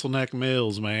Pencil Neck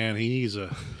Mills, man, he needs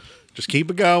a just keep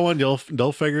it going. They'll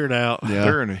figure it out. Yeah.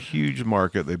 They're in a huge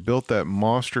market. They built that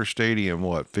monster stadium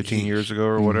 15 years ago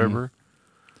or whatever.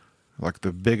 Like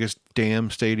the biggest damn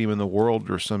stadium in the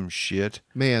world or some shit.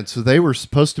 Man, so they were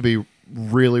supposed to be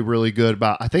really, really good.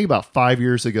 I think about 5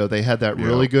 years ago, they had that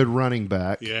really good running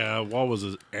back. Yeah, what was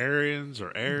his Aaron?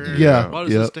 Yeah, What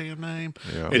is his damn name?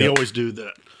 Yeah. And he always do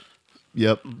that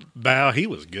Yep. bow. He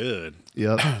was good.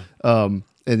 Yep. And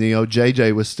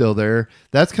JJ was still there.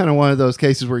 That's kind of one of those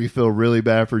cases where you feel really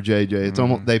bad for JJ. It's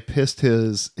almost they pissed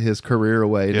his career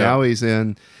away. Yeah. Now he's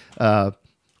in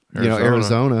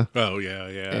Arizona. Oh yeah,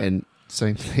 yeah. And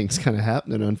same thing's kind of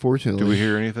happening, unfortunately. Do we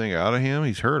hear anything out of him?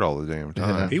 He's hurt all the damn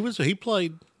time. He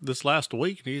played this last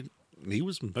week. He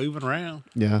was moving around.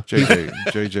 Yeah.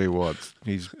 JJ Watts,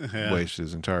 he's wasted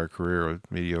his entire career with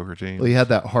mediocre teams. Well, he had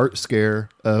that heart scare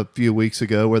a few weeks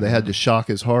ago where they had to shock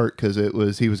his heart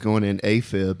because he was going in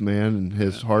AFib, man, and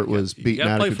his heart was You beating got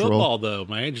to out play of control. football though,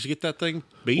 man. Just get that thing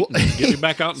beat and get it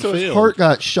back out in So the his field. heart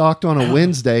got shocked on a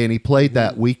Wednesday, and he played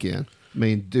that weekend. I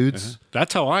mean, dude's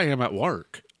That's how I am at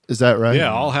work. is that right?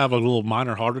 Yeah, I'll have a little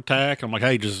minor heart attack. I'm like,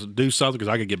 hey, just do something because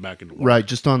I can get back into work. Right,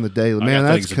 just on the daily. Man, got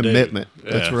that's things to do. commitment.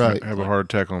 Yeah. That's right. Have a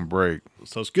heart attack on break.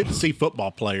 So it's good to see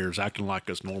football players acting like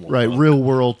us normal. Right, folk. real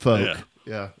world folk. Yeah.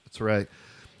 Yeah, that's right.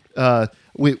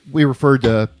 We referred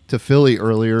to Philly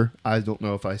earlier. I don't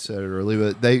know if I said it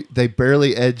earlier, but they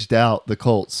barely edged out the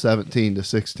Colts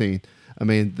 17-16. I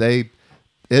mean,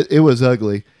 it was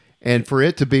ugly, and for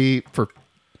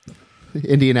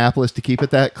Indianapolis to keep it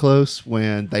that close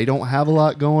when they don't have a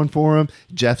lot going for them.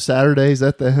 Jeff Saturday's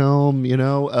at the helm,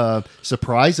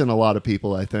 surprising a lot of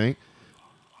people, I think.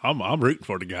 I'm rooting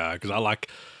for the guy because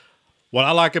what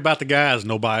I like about the guy is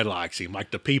nobody likes him.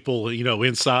 Like the people,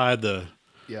 inside their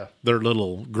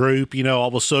little group, all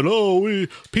of a sudden,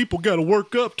 people got to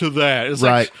work up to that. It's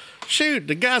right. like, shoot,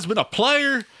 the guy's been a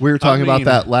player. We were talking about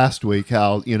that last week,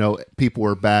 how, people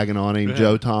were bagging on him. Yeah.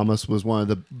 Joe Thomas was one of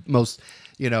the most,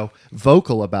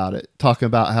 vocal about it, talking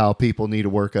about how people need to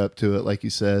work up to it, like you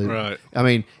said. Right. I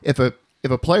mean, if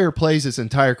a player plays his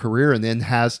entire career and then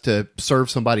has to serve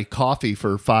somebody coffee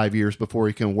for 5 years before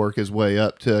he can work his way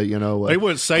up to, they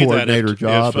wouldn't say coordinator that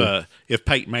job. if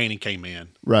Peyton Manning came in.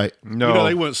 Right. No,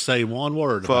 they wouldn't say one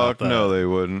word about fuck that. no, they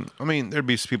wouldn't. I mean, there'd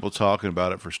be people talking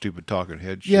about it for stupid talking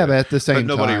head shit. Yeah, but at the same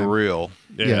nobody time- real.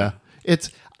 Yeah. It's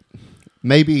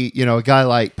maybe, a guy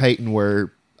like Peyton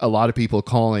where a lot of people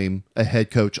call him a head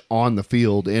coach on the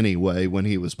field anyway when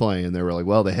he was playing. They were like,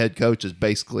 well, the head coach is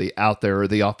basically out there, or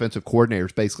the offensive coordinator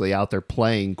is basically out there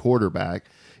playing quarterback.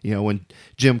 When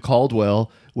Jim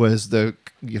Caldwell was the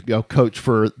coach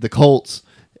for the Colts,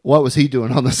 what was he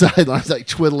doing on the sidelines? Like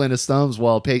twiddling his thumbs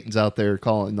while Peyton's out there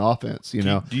calling the offense,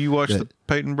 Do you watch the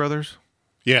Peyton brothers?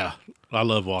 Yeah, I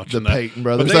love watching the that. Peyton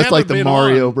brothers. But they That's like haven't the been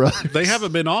Mario on- brothers. They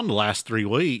haven't been on the last 3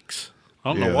 weeks.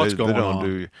 I don't know what's going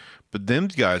on. But them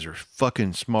guys are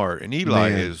fucking smart, and Eli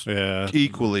Man. is Yeah.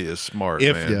 equally as smart.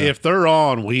 If man. if they're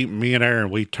on, me and Aaron,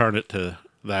 we turn it to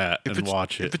that and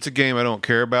watch it. If it's a game I don't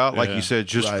care about, like Yeah. you said,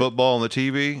 just Right. football on the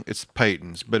TV, it's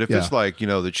Peyton's. But if Yeah. it's like,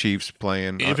 the Chiefs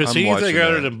playing, If it's I'm watching anything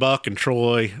other that. than Buck and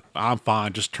Troy, I'm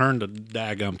fine. Just turn the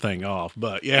daggum thing off.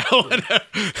 But yeah,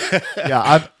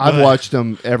 Yeah, I've watched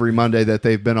them every Monday that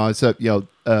they've been on. Except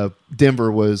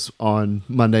Denver was on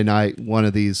Monday night one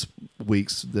of these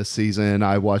weeks this season, and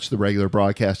I watched the regular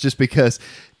broadcast just because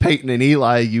Peyton and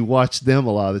Eli, you watch them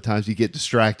a lot of the times, you get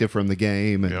distracted from the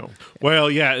game, and well,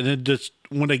 yeah, and it just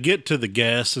when they get to the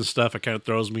guests and stuff, it kind of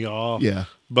throws me off. Yeah.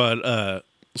 But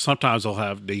sometimes they'll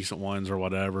have decent ones or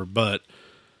whatever. But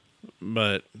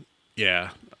yeah,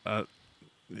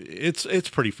 it's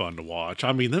pretty fun to watch.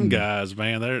 I mean, them guys,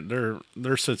 man,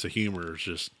 their sense of humor is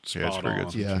just Yeah, it's spot pretty on.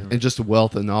 good. yeah, and just a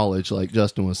wealth of knowledge, like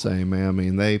Justin was saying, man. I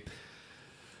mean,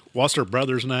 What's their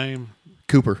brother's name?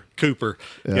 Cooper. Cooper.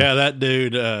 Yeah, that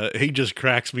dude, he just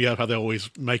cracks me up how they always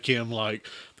make him like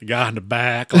the guy in the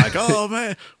back, like, oh,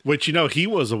 man. Which, he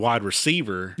was a wide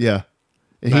receiver. Yeah,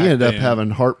 and he Back ended up then. having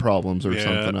heart problems or Yeah.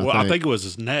 something. Well, I think it was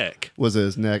his neck. was it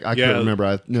his neck. I Yeah. couldn't remember.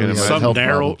 I knew he had Some health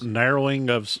problems. narrowing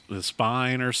of his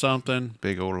spine or something.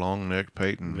 Big old long neck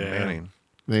Peyton Yeah. Manning.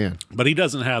 Man, But he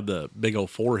doesn't have the big old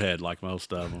forehead like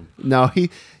most of them. no,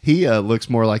 he looks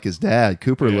more like his dad.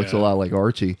 Cooper looks a Yeah. lot like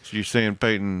Archie. So you saying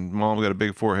Peyton mom got a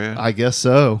big forehead? I guess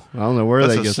so. I don't know where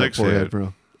That's they a get that six forehead head.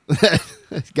 from.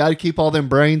 Got to keep all them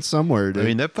brains somewhere, dude. I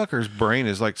mean, that fucker's brain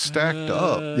is like stacked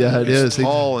up. yeah, it is. It's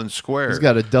tall and square. He's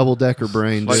got a double decker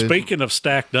brain, dude. Speaking of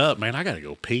stacked up, man, I got to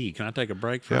go pee. Can I take a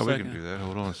break for Yeah, a we second? can do that.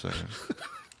 Hold on a second.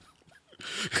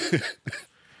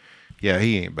 Yeah,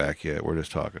 he ain't back yet. We're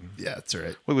just talking. Yeah, that's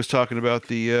right. We was talking about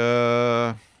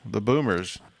the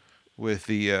boomers with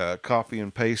the copy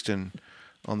and pasting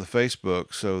on the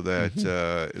Facebook so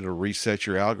that it'll reset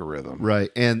your algorithm.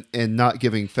 Right, and not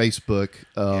giving Facebook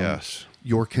Yes.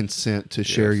 your consent to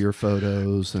share Yes. your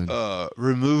photos and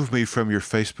Remove me from your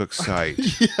Facebook site.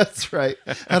 yeah, that's right.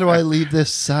 How do I leave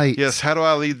this site? Yes, how do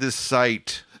I leave this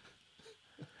site?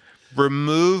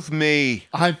 Remove me.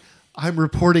 I'm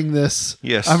reporting this.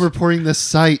 Yes. I'm reporting this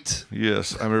site.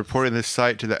 Yes, I'm reporting this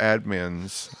site to the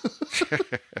admins.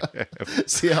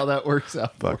 See how that works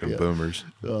out. for Fucking you. boomers.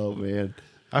 Oh man.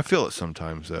 I feel it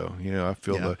sometimes, though. I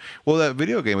feel Yeah. that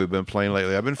video game we've been playing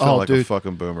lately. I've been feeling like a dude.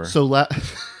 fucking boomer. So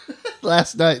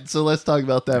last night. So let's talk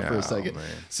about that for Oh, a second. man.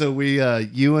 So we,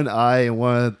 you and I, and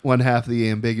one half of the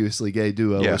ambiguously gay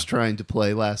duo Yeah. was trying to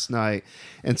play last night,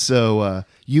 and so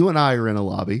you and I are in a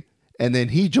lobby, and then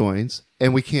he joins,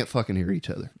 and we can't fucking hear each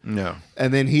other, No.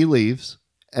 and then he leaves,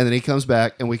 and then he comes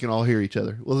back, and we can all hear each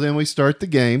other. Well, then we start the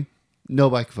game.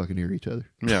 Nobody can fucking hear each other.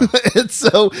 Yeah. And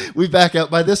so we back out.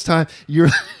 By this time, you're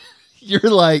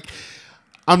like,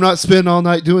 I'm not spending all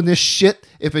night doing this shit.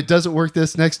 If it doesn't work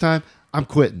this next time, I'm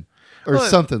quitting. Or Well, it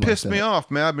something like that. pissed me off,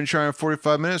 man. I've been trying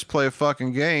 45 minutes to play a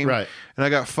fucking game. Right. And I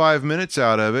got 5 minutes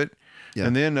out of it. Yeah.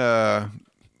 And then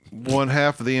one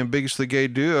half of the ambiguously gay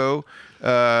duo,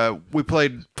 we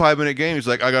played 5-minute game. He's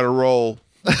like, I got to roll.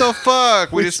 What the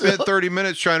fuck? We just spent 30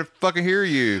 minutes trying to fucking hear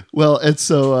you. Well, and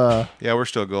so, Yeah, we're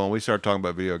still going. We started talking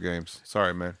about video games.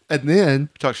 Sorry, man. and then,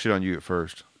 Talk shit on you at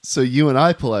first. so you and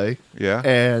I play, Yeah.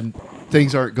 and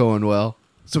things aren't going well.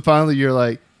 So finally, you're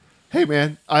like, Hey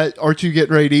man, aren't you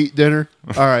getting ready to eat dinner?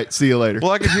 All right, see you later.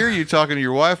 Well, I could hear you talking to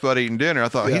your wife about eating dinner. I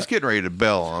thought Yeah. he's getting ready to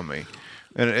bail on me,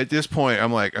 and at this point,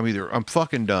 I'm like, I'm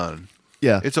fucking done.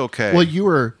 Yeah, It's okay. Well, you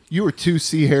were 2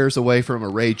 sea hairs away from a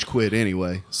rage quit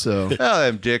anyway. So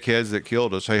Them dickheads that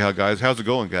killed us. Hey, how's it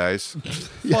going, guys?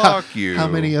 yeah. Fuck you. How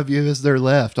many of you is there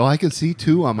left? Oh, I can see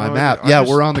 2 on my Oh, map. I Yeah, just-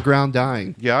 we're on the ground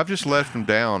dying. Yeah, I've just left them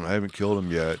down. I haven't killed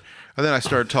them yet. And then I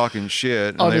started talking shit,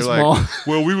 and On they're his like, mom.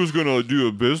 "Well, we was gonna do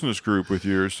a business group with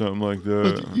you or something like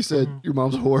that." You said your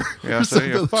mom's a whore. Yeah, I or said,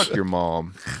 yeah, something. fuck your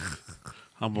mom.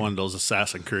 I'm one of those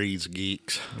Assassin's Creed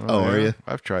geeks. Oh, are you?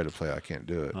 I've tried to play. I can't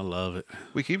do it. I love it.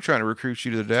 We keep trying to recruit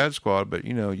you to the dad squad, but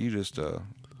you just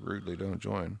rudely don't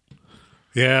join.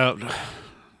 Yeah.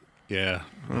 Yeah.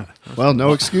 Well,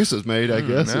 no excuses made, I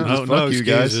guess. It's No, just, no fuck you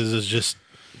guys. excuses. It's just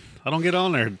I don't get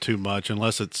on there too much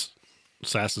unless it's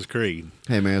Assassin's Creed.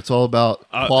 Hey man, it's all about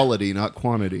quality, not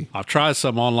quantity. I've tried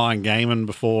some online gaming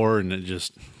before, and it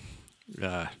just,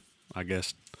 I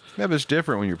guess, Yeah, but it's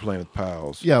different when you're playing with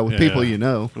pals. Yeah, with Yeah. people you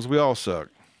know. Because we all suck.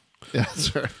 Yeah,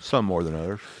 that's right. Some more than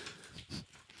others.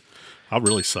 I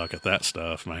really suck at that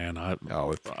stuff, man. I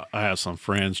have some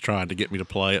friends trying to get me to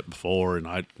play it before, and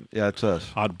Yeah, it's us.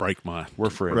 I'd break my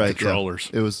We're friends. Right. controllers.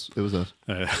 Yeah. It was us.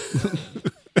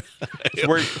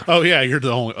 Where, Oh yeah, you're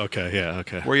the only. Okay, yeah,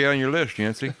 okay. where you at on your list,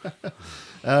 Yancey?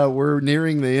 We're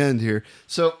nearing the end here.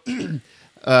 So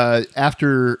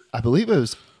after, I believe it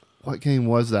was, what game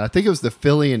was that? I think it was the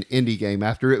Philly and Indy game.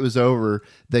 After it was over,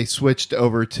 they switched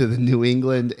over to the New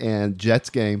England and Jets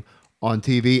game on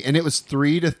TV, and it was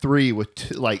 3-3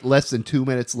 with like less than 2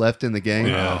 minutes left in the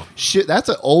game. Wow. Shit, that's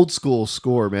an old school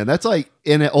score, man. That's like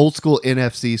in an old school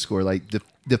NFC score, like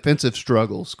defensive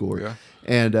struggle score. Yeah.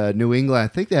 And New England, I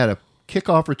think they had a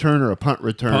kickoff return or a punt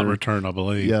return. Punt return, I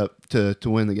believe. Yep, to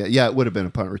win the game. Yeah, it would have been a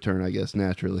punt return, I guess,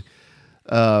 naturally.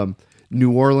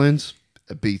 New Orleans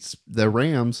beats the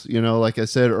Rams. You know, like I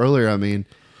said earlier, I mean,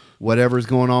 whatever's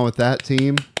going on with that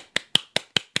team.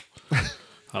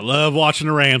 I love watching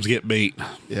the Rams get beat.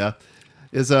 Yeah.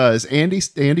 Is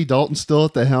Andy Dalton still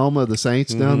at the helm of the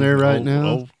Saints down there right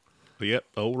now? Yep,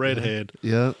 old redhead.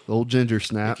 Yeah, old ginger You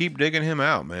snap. keep digging him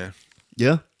out, man.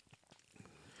 Yeah.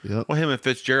 Yep. Well, him and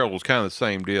Fitzgerald was kind of the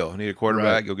same deal. Need a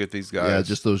quarterback, Right. you'll get these guys. Yeah,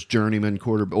 just those journeyman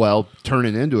quarterback. Well,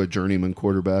 turning into a journeyman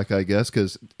quarterback, I guess,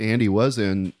 because Andy was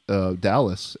in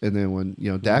Dallas, and then when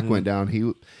Dak went down,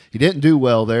 he didn't do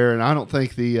well there, and I don't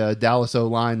think the Dallas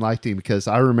O-line liked him because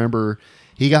I remember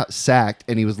he got sacked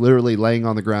and he was literally laying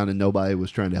on the ground and nobody was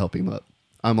trying to help him up.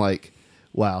 I'm like,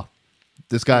 wow.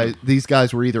 These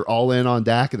guys were either all in on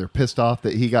Dak and they're pissed off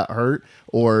that he got hurt,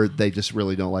 or they just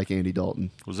really don't like Andy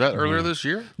Dalton. Was that earlier this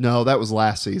year? No, that was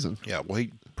last season. Yeah, well,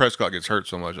 Prescott gets hurt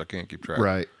so much I can't keep track.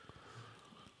 Right.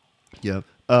 Yeah.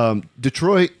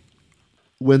 Detroit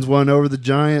wins one over the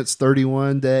Giants,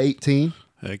 31-18.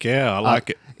 Heck yeah, I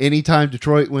like it. Anytime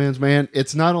Detroit wins, man,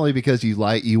 it's not only because you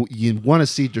want to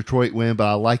see Detroit win, but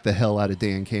I like the hell out of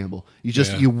Dan Campbell.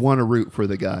 You want to root for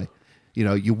the guy.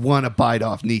 You want to bite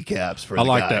off kneecaps for I the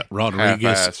like guy. that Rodriguez,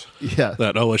 Half-ass. Yeah.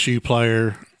 that OSU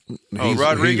player. He's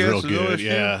Rodriguez real is good. OSU?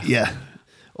 Yeah. Yeah.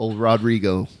 Old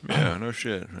Rodrigo. Yeah, no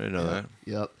shit. I didn't know that.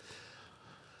 Yep.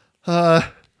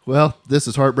 Well, this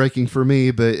is heartbreaking for me,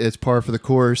 but it's par for the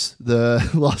course. The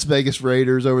Las Vegas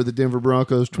Raiders over the Denver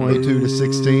Broncos,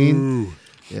 22-16.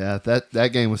 Yeah, that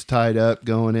game was tied up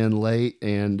going in late,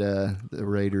 and the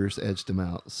Raiders edged them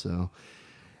out. So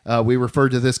we referred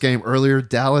to this game earlier.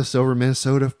 Dallas over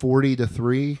Minnesota,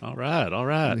 40-3. All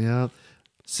right. Yeah.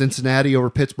 Cincinnati over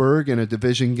Pittsburgh in a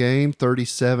division game,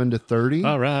 37-30.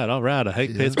 All right. I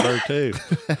hate Pittsburgh too.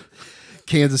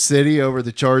 Kansas City over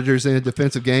the Chargers in a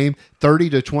defensive game,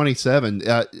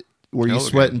 30-27. Were you Hell of a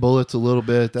sweating game. bullets a little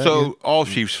bit at that So game? all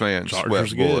Chiefs fans Chargers sweat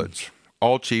good. bullets.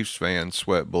 All Chiefs fans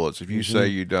sweat bullets. If you say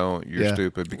you don't, you're Yeah.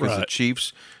 stupid because the Right.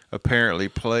 Chiefs apparently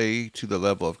play to the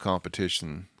level of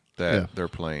competition that Yeah. they're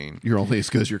playing. You're only as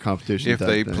good as your competition. If type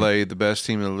they thing. play the best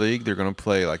team in the league, they're going to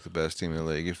play like the best team in the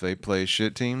league. If they play a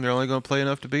shit team, they're only going to play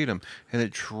enough to beat them. And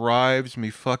it drives me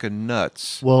fucking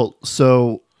nuts. Well,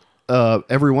 so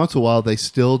every once in a while, they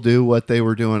still do what they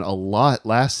were doing a lot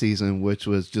last season, which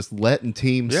was just letting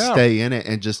teams Yeah. stay in it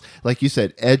and just, like you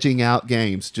said, edging out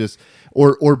games. Just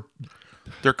or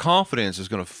Their confidence is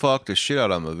going to fuck the shit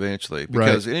out of them eventually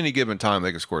because at any given time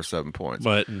they can score 7 points.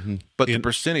 But But the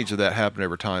percentage of that happening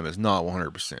every time is not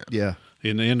 100%. yeah,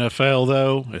 in the NFL,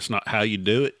 though, it's not how you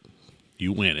do it;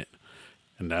 you win it,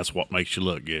 and that's what makes you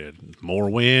look good. More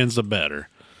wins, the better.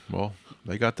 Well,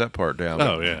 they got that part down.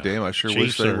 Oh but yeah, damn! I sure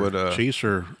Chiefs wish they would. Chiefs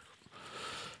are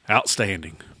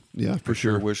outstanding. yeah, for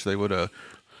Sure sure. wish they would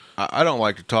I don't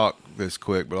like to talk this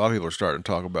quick, but a lot of people are starting to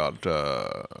talk about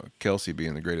Kelsey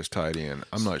being the greatest tight end.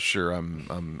 I'm not sure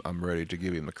I'm ready to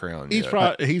give him the crown He's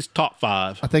yet. he's top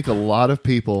 5. I think a lot of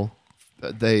people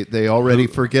they already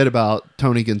forget about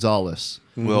Tony Gonzalez.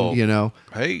 Well, You know,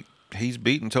 hey, he's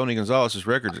beaten Tony Gonzalez's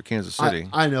records at Kansas City.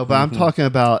 I know, but I'm talking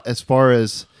about as far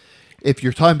as if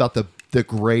you're talking about the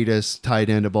greatest tight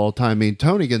end of all time. I mean,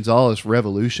 Tony Gonzalez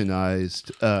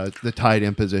revolutionized the tight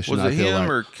end position. Was I it feel him like.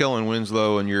 or Kellen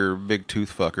Winslow and your big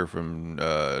tooth fucker from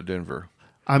Denver?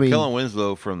 I mean, Kellen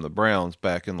Winslow from the Browns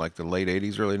back in like the late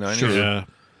 80s, early 90s. Yeah.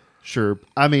 sure.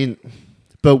 I mean,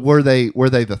 but were they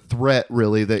the threat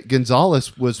really? That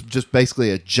Gonzalez was just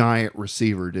basically a giant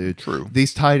receiver, dude. True.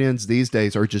 These tight ends these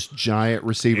days are just giant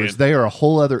receivers. Yeah. They are a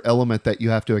whole other element that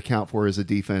you have to account for as a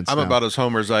defense. I'm now. about as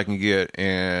homer as I can get,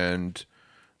 and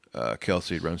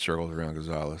Kelsey run circles around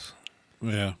Gonzalez.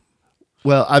 Yeah.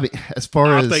 Well, I mean, as far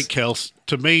I as think Kelsey,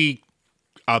 to me,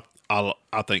 I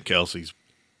think Kelsey's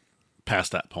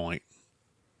past that point.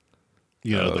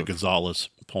 You know, the Gonzalez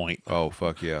point. Oh,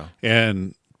 fuck yeah.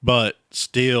 But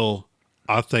still,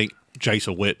 I think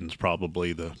Jason Witten's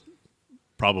probably the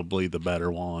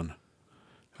better one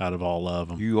out of all of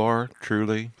them. You are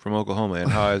truly from Oklahoma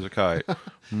and high as a kite.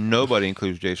 Nobody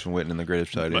includes Jason Witten in the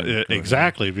greatest tight end.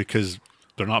 Exactly, because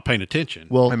they're not paying attention.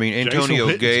 well, I mean, Jason Antonio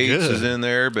Witten's Gates good. is in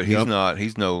there, but he's Yep. not.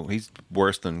 He's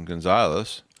worse than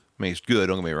Gonzalez. I mean, he's good.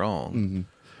 Don't get me wrong.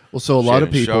 so a lot of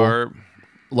Shannon people. Sharp.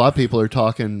 A lot of people are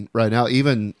talking right now.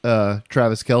 Even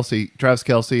Travis Kelsey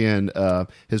and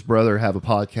his brother have a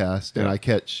podcast, and Yeah. I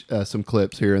catch some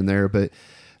clips here and there. But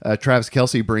Travis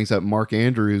Kelsey brings up Mark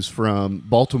Andrews from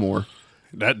Baltimore,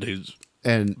 That dude's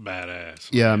and badass.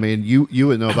 yeah, I mean, you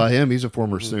would know about him. He's a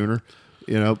former Sooner,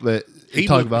 you know. But He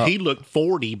looked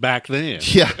 40 back then.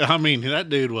 Yeah. I mean, that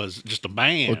dude was just a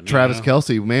man. well, Travis you know?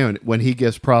 Kelsey, man, when he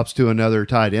gives props to another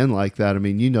tight end like that, I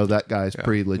mean, you know that guy's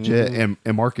pretty legit. And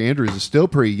Mark Andrews is still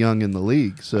pretty young in the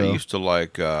league. I So used to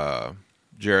like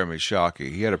Jeremy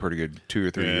Shockey. He had a pretty good 2 or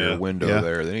 3 year window Yeah.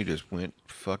 there. Then he just went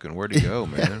fucking. Where'd he go,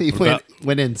 man? he What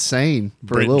went insane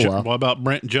for a Brent little while. What about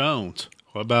Brent Jones?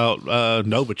 What about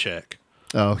Novacek?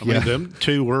 Oh I yeah, mean, them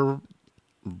two were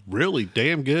really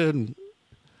damn good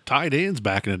tight ends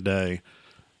back in the day.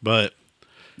 But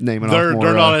naming they're off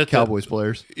more not at the- Cowboys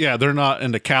players. yeah, they're not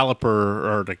in the caliper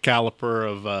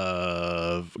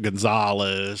of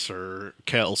Gonzalez or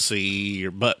Kelsey,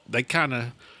 but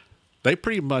they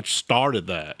pretty much started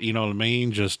that. You know what I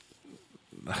mean? Just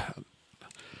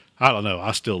I don't know.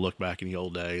 I still look back in the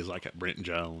old days, like at Brent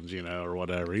Jones, you know, or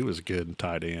whatever. He was a good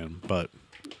tight end, but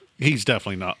he's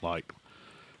definitely not like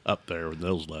up there with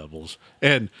those levels.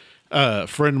 And a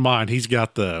friend of mine, he's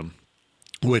got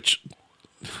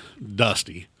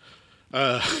Dusty.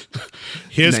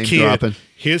 His Name kid, dropping.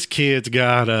 his kid's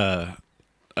got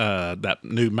that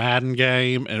new Madden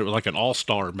game, and it was like an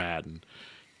all-star Madden.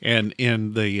 And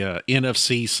in the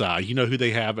NFC side, you know who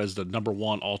they have as the number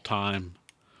 1 all-time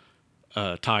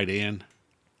tight end?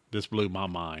 This blew my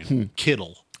mind.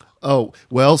 Kittle. Oh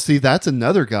well, see that's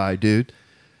another guy, dude.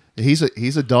 He's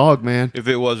a dog, man. If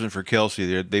it wasn't for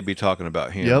Kelsey, they'd be talking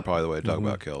about him. Yep. Probably the way to talk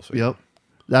about Kelsey. Yep,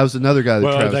 that was another guy that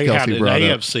Well, Travis they had Kelsey in brought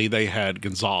up. AFC, they had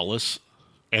Gonzalez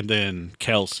and then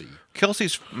Kelsey.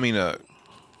 Kelsey's. I mean,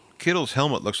 Kittle's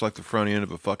helmet looks like the front end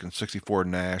of a fucking '64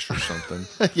 Nash or something.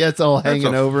 Yeah, it's all That's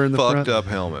hanging a over in the fucked front. up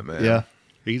helmet, man. Yeah,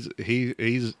 He's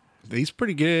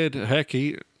pretty good. Heck,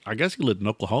 I guess he lived in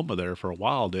Oklahoma there for a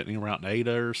while, didn't he? Around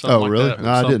Ada or something. Oh, like really? that. No,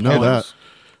 I didn't know Someplace.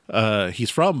 that. He's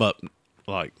from up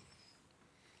like,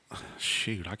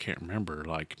 shoot, I can't remember,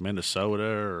 like Minnesota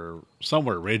or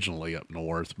somewhere originally up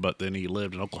north, but then he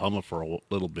lived in Oklahoma for a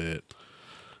little bit,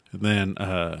 and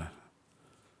then.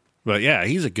 But yeah,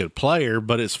 he's a good player.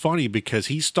 But it's funny because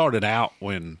he started out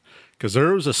because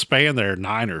there was a span there,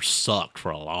 Niners sucked for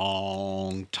a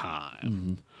long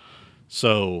time.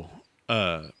 So,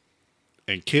 and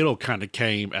Kittle kind of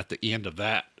came at the end of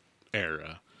that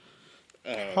era.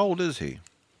 How old is he?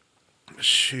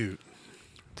 Shoot,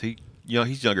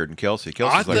 He's younger than Kelsey. I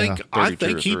Kelsey's think like I 32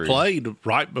 think or he 3. played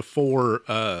right before,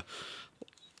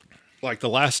 like the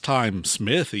last time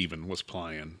Smith even was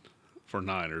playing for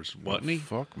Niners, wasn't he?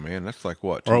 Fuck, man, that's like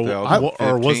what? Or, 2015,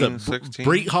 or was it 16?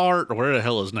 Breithart or where the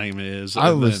hell his name is? I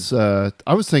And was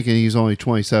thinking he's only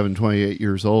 27, 28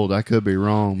 years old. I could be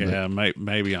wrong. then- yeah,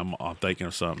 maybe I'm thinking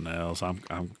of something else. I'm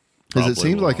because it probably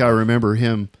seems like I wrong. remember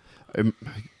him. It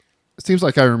seems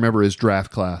like I remember his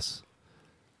draft class,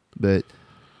 but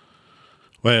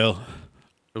Well,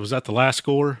 was that the last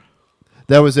score?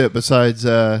 that was it. Besides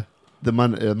the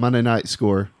Monday night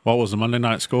score, What was the Monday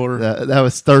night score? that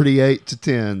was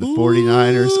 38-10. The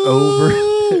 49ers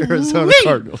over Arizona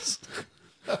Cardinals.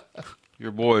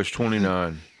 Your boy is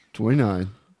 29. 29.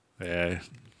 Yeah,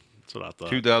 that's what I thought.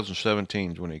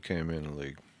 2017 is when he came in the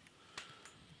league.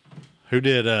 Who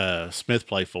did Smith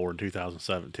play for in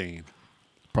 2017?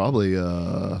 Probably,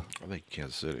 I think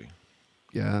Kansas City.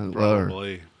 yeah.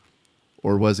 Probably.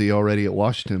 Or was he already at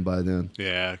Washington by then?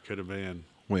 Yeah, could have been.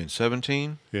 When,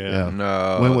 17? Yeah.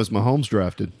 No. When was Mahomes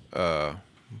drafted?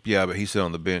 Yeah, but he sat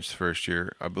on the bench the first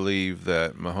year. I believe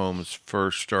that Mahomes'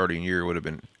 first starting year would have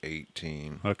been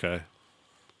 18. Okay.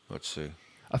 Let's see.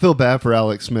 I feel bad for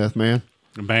Alex Smith, man.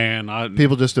 Man,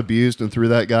 People just abused and threw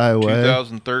that guy away.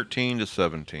 2013 to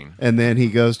 17. And then he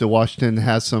goes to Washington,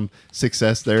 has some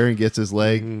success there, and gets his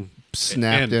leg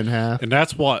snapped in half. And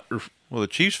that's what, Well, the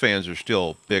Chiefs fans are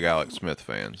still big Alex Smith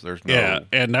fans. There's no. yeah,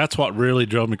 and that's what really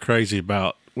drove me crazy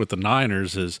about with the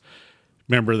Niners is,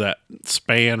 remember that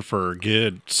span for a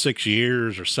good 6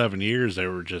 years or 7 years, they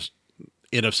were just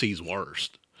NFC's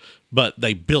worst. But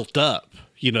they built up,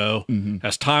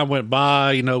 as time went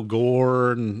by,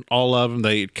 Gore and all of them,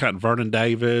 they cut Vernon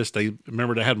Davis. They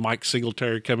had Mike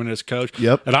Singletary come in as coach.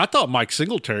 Yep. And I thought Mike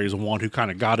Singletary is the one who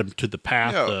kind of got him to the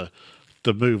path Yeah.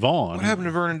 to move on. What happened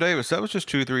to Vernon Davis? That was just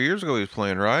 2 or 3 years ago he was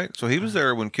playing, right? So he was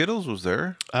there when Kittles was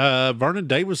there. Vernon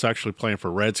Davis actually playing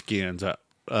for Redskins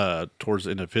towards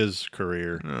the end of his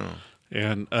career. No.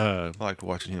 And I liked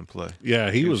watching him play. yeah,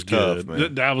 he was tough, good.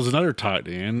 man. That was another tight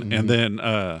end. And then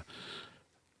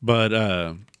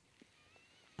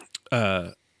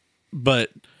but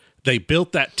they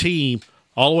built that team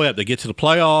all the way up. They get to the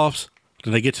playoffs,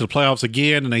 then they get to the playoffs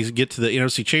again, and they get to the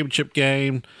NFC Championship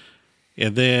game.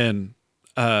 And then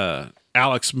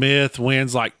Alex Smith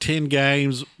wins like 10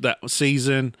 games that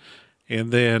season.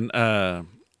 And then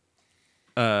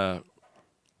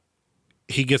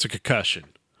he gets a concussion.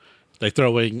 They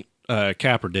throw in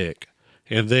Kaepernick.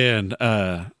 And then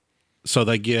so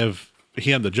they give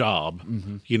him the job,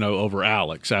 over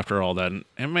Alex after all that.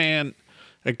 And man,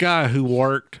 a guy who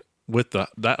worked with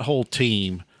that whole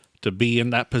team to be in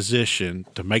that position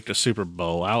to make the Super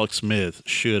Bowl, Alex Smith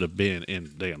should have been in the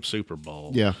damn Super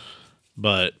Bowl. Yeah.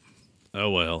 But,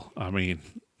 oh well. I mean,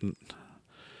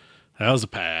 that was the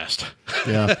past.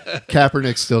 Yeah.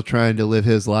 Kaepernick's still trying to live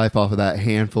his life off of that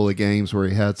handful of games where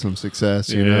he had some success.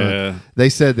 You know? Yeah. They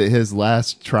said that his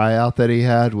last tryout that he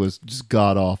had was just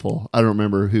god awful. I don't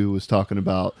remember who was talking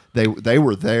about. They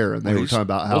were there and they were talking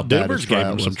about how Well, bad Denver's his gave tryout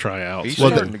him was. some tryouts. He's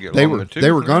Well, starting to get they along were with it, they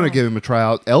too, were for going to now. give him a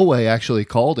tryout. Elway actually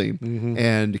called him,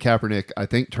 and Kaepernick I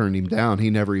think turned him down. He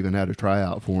never even had a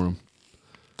tryout for him.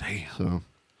 Damn. So,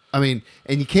 I mean,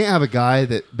 and you can't have a guy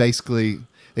that basically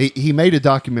he made a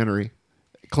documentary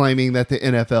claiming that the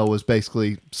NFL was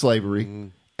basically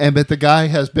slavery, but the guy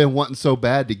has been wanting so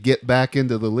bad to get back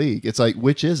into the league. It's like,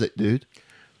 which is it, dude?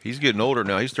 He's getting older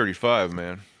now. He's 35,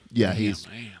 man. Yeah, he's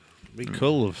Man, it'd be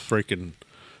cool if freaking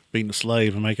being a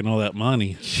slave and making all that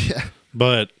money. yeah.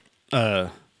 But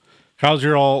how's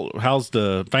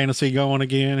the fantasy going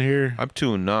again here? I'm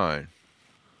 2-9.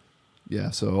 Yeah,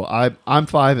 so I'm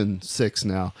 5-6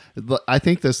 now. I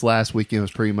think this last weekend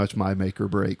was pretty much my make or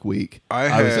break week.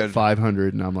 I was at had-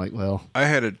 500, and I'm like, well, I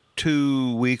had a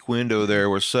 2-week window there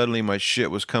where suddenly my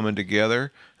shit was coming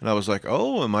together, and I was like,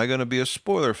 "Oh, am I going to be a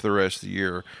spoiler for the rest of the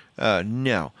year?"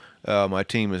 No, my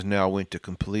team has now went to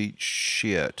complete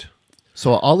shit.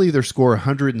 so I'll either score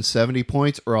 170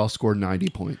 points or I'll score 90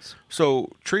 points.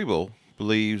 So Treble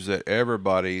believes that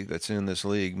everybody that's in this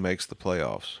league makes the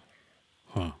playoffs.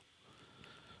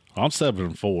 I'm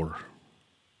 7-4.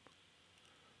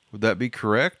 Would that be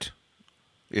correct?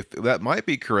 If that might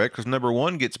be correct, because number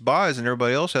one gets buys and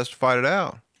everybody else has to fight it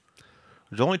out.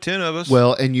 There's only 10 of us.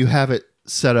 Well, and you have it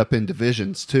set up in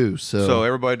divisions too. So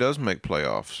everybody does make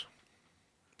playoffs.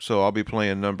 So I'll be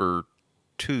playing number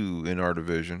 2 in our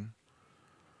division.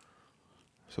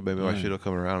 So maybe my shit will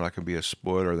come around and I can be a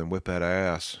spoiler, then whip that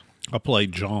ass. I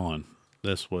played John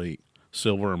this week,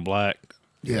 silver and black.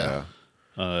 yeah,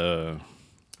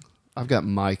 I've got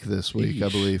Mike this week, I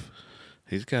Yeesh. believe.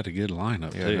 He's got a good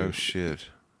lineup Yeah, too. no shit.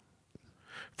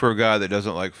 For a guy that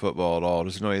doesn't like football at all,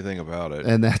 doesn't know anything about it,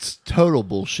 And that's total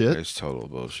bullshit. it's total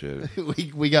bullshit.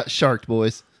 we got sharked,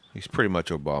 boys. He's pretty much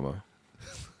Obama.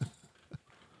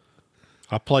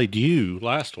 I played you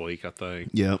last week, I think.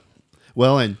 Yep.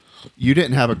 Well, and you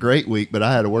didn't have a great week, but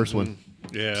I had a worse one.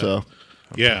 Yeah. So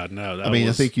yeah, no, that I mean,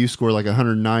 was, I think you scored like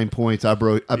 109 points. I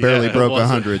barely it broke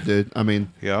wasn't- 100, dude. I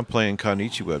mean, Yeah, I'm playing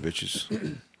Konnichiwa,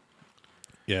 bitches.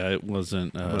 yeah, it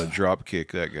wasn't. I'm gonna drop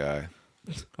kick that guy.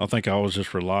 I think I was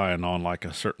just relying on like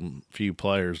a certain few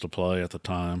players to play at the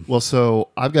time. well, so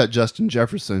I've got Justin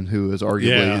Jefferson, who is arguably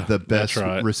Yeah, the best that's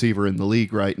right. receiver in the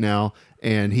league right now,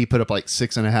 and he put up like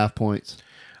 6.5 points.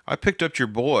 I picked up your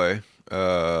boy,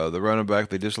 the running back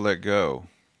they just let go.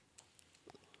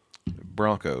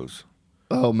 Broncos.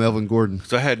 Oh, Melvin Gordon.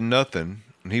 Because I had nothing,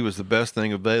 and he was the best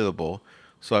thing available.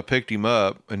 So I picked him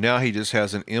up, and now he just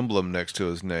has an emblem next to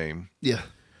his name. Yeah.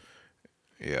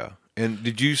 Yeah. And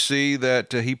did you see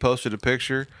that he posted a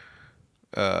picture?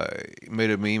 He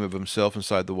made a meme of himself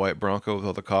inside the white Bronco with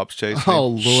all the cops chasing him. Oh,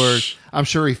 Lord. I'm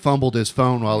sure he fumbled his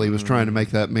phone while he was trying to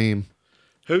make that meme.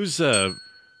 Who's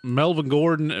Melvin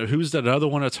Gordon? Who's that other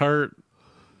one that's hurt?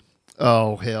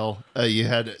 Oh, hell. You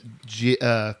had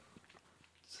Javonte.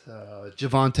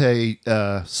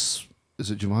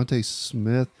 Is it Javonte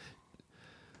Smith?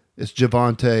 It's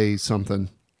Javonte something.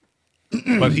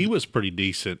 But he was pretty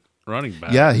decent running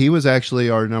back. Yeah, he was actually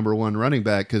our number one running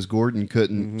back because Gordon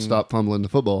couldn't stop fumbling the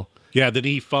football. Yeah, then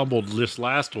he fumbled this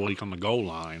last week on the goal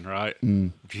line, right?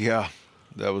 Yeah,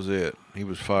 that was it. He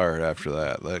was fired after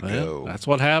that. Let go. That's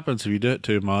what happens if you do it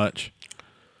too much.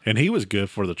 And he was good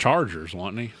for the Chargers,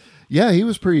 wasn't he? Yeah, he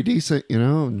was pretty decent,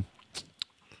 And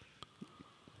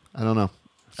I don't know.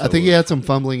 I think he had some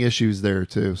fumbling issues there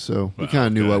too, so we kind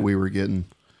of knew what we were getting.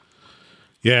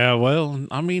 Yeah, well,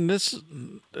 I mean, this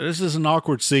is an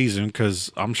awkward season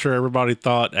because I'm sure everybody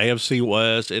thought AFC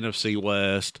West, NFC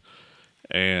West,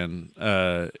 and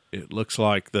it looks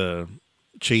like the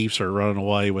Chiefs are running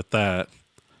away with that.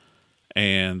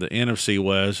 And the NFC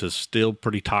West is still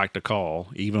pretty tight to call,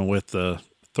 even with the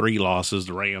 3 losses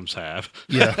the Rams have.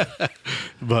 Yeah.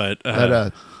 But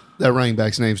that running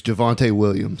back's name's Javonte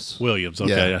Williams. Williams, okay,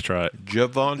 Yeah. that's right.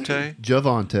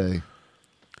 Javonte?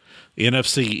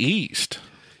 NFC East.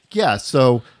 Yeah,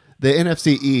 so the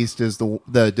NFC East is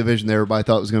the division that everybody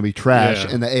thought was going to be trash,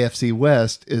 and the AFC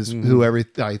West is who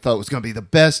everybody thought was going to be the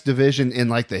best division in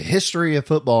like the history of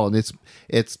football, and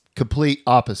it's complete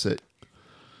opposite.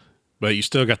 But you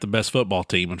still got the best football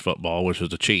team in football, which is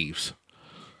the Chiefs.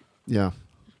 Yeah.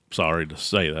 Sorry to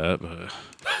say that, but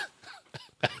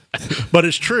but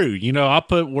it's true. I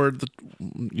put where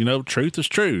truth is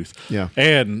truth. Yeah.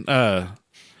 And don't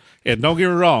get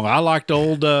me wrong, I liked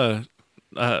old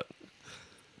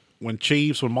when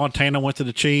Montana went to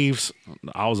the Chiefs,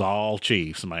 I was all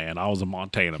Chiefs, man. I was a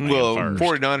Montana man first.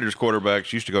 49ers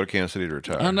quarterbacks used to go to Kansas City to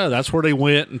retire. I know. That's where they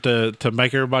went to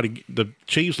make everybody, the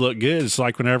Chiefs look good. It's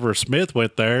like whenever Smith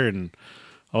went there and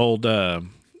old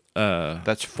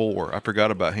That's 4. I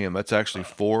forgot about him. That's actually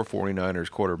 4 49ers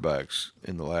quarterbacks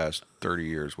in the last 30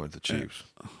 years went to the Chiefs.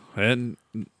 And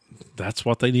that's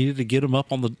what they needed to get him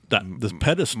up on the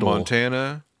pedestal.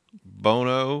 Montana,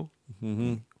 Bono,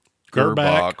 Gerback.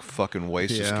 Gerbach, fucking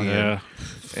waste of skin, Yeah.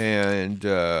 and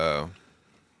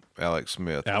Alex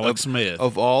Smith. Smith.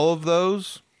 Of all of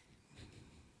those,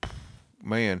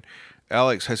 man,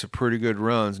 Alex has some pretty good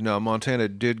runs. Now, Montana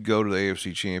did go to the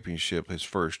AFC Championship his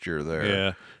first year there.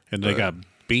 Yeah, and they got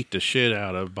beat the shit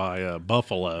out of by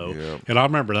Buffalo. Yep. And I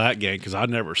remember that game because I'd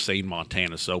never seen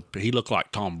Montana. So he looked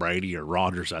like Tom Brady or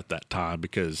Rodgers at that time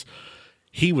because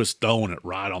he was throwing it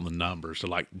right on the numbers. So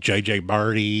like J.J.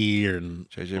 Birdie and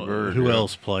J.J. Bird, who yeah.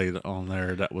 else played on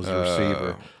there that was a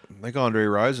receiver? I think Andre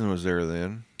Rison was there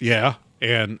then. Yeah,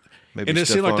 and Maybe it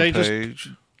seemed like Stephon they Page.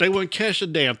 they wouldn't catch the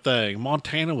damn thing.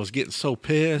 Montana was getting so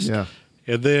pissed. Yeah.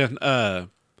 And then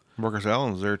Marcus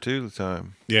Allen was there too at the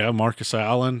time. yeah, Marcus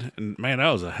Allen, and man,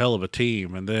 that was a hell of a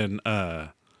team. And then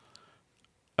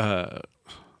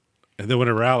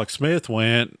whenever Alex Smith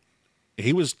went,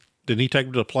 didn't he take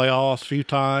him to the playoffs a few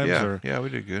times? Yeah, we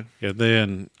did good. And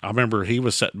then I remember he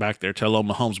was sitting back there telling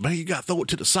Mahomes, man, you got to throw it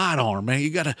to the sidearm, man. You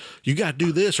got to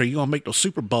do this or you're going to make the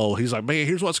Super Bowl. He's like, man,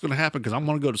 here's what's going to happen because I'm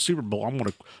going to go to Super Bowl. I'm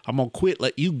going to quit,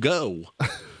 let you go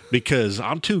because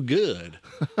I'm too good.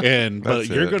 And but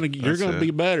you're going to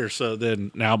be better. So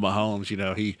then now Mahomes,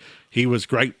 he was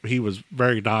great. He was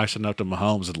very nice enough to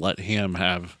Mahomes and let him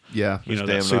have that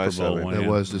damn Super nice Bowl of him. win. It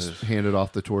was just handed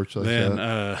off the torch like Then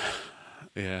that.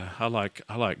 yeah, I like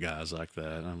guys like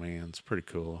that. I mean, it's pretty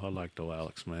cool. I like old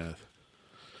Alex Smith.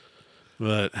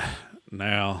 But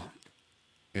now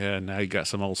you got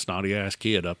some old snotty ass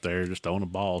kid up there just throwing a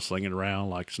ball, slinging around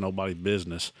like it's nobody's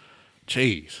business.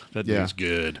 Jeez, that dude's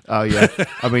good. Oh yeah,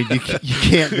 I mean you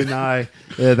can't deny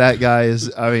that guy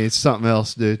is. I mean it's something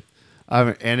else, dude. I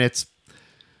mean, and it's.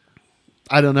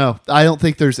 I don't know. I don't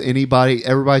think there's anybody.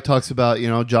 Everybody talks about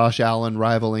Josh Allen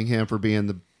rivaling him for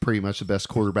being pretty much the best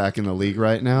quarterback in the league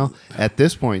right now. At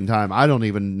this point in time, I don't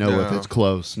even know if it's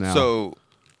close now. So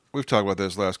we've talked about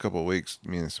this last couple of weeks,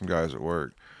 me and some guys at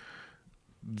work.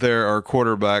 There are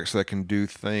quarterbacks that can do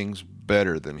things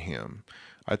better than him.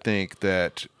 I think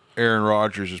that Aaron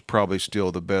Rodgers is probably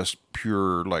still the best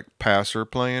pure passer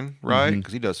playing, right?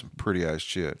 Because he does some pretty ass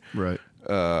shit. Right.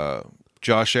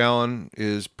 Josh Allen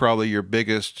is probably your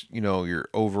biggest, your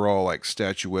overall like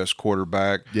statuesque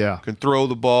quarterback. Yeah. Can throw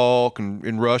the ball,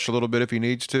 and rush a little bit if he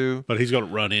needs to. But he's going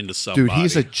to run into somebody. Dude,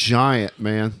 he's a giant,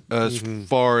 man. As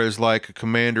far as like a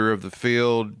commander of the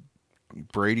field,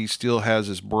 Brady still has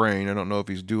his brain. I don't know if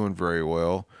he's doing very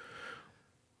well.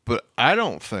 But I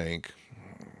don't think,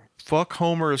 fuck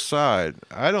Homer aside,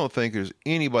 I don't think there's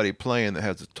anybody playing that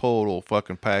has the total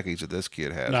fucking package that this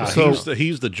kid has. Nah, So-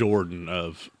 he's the Jordan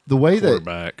of The way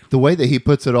quarterback. the way that he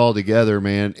puts it all together,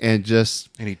 man, and just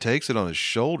And he takes it on his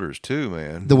shoulders too,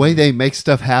 man. the way they make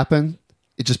stuff happen,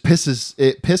 it just pisses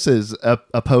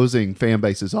opposing fan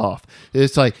bases off.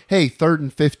 It's like, hey, 3rd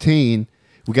and 15,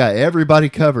 we got everybody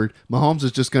covered. Mahomes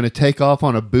is just going to take off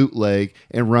on a bootleg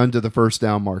and run to the first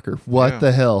down marker. What Yeah.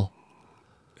 the hell?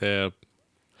 Yeah.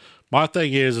 My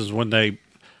thing is when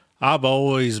I've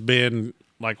always been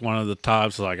like one of the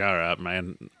types like, all right,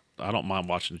 man, I don't mind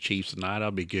watching the Chiefs tonight.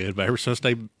 I'll be good. But ever since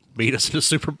they beat us in the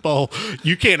Super Bowl,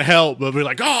 you can't help but be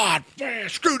like, God, man,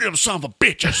 screw them son of a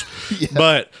bitches.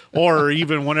 But, or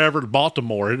even whenever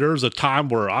Baltimore, there's a time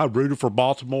where I rooted for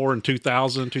Baltimore in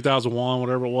 2000, 2001,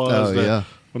 whatever it was. Oh, yeah.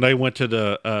 When they went to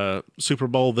the Super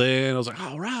Bowl then, I was like,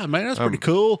 all right, man, that's pretty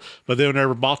cool. But then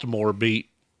whenever Baltimore beat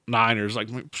Niners, like,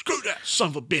 screw that son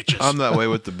of a bitches. I'm that way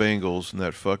with the Bengals and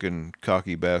that fucking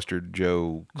cocky bastard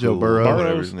Joe Joe Cool, Burrow. whatever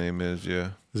Burrows. his name is.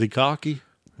 Yeah, Is he cocky?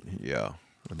 yeah.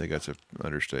 I think that's an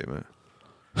understatement.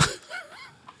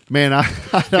 Man, I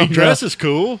He don't know. dresses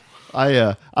cool.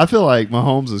 I feel like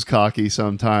Mahomes is cocky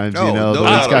sometimes, Oh, you know, no but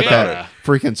he's doubt got about that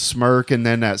freaking smirk and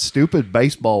then that stupid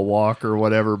baseball walk or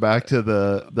whatever back to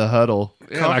the huddle.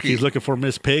 Yeah, like he's looking for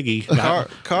Miss Piggy.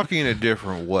 Cocky in a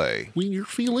different way. When you're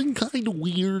feeling kind of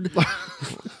weird.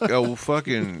 Oh,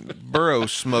 fucking Burrow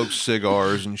smokes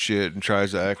cigars and shit and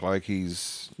tries to act like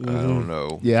he's, I don't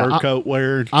know. Yeah, Fur coat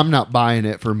wearing. I'm not buying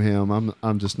it from him.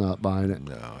 I'm just not buying it.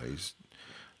 No,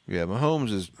 yeah,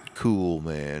 Mahomes is cool,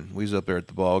 man. We was up there at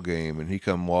the ball game and he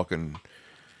come walking.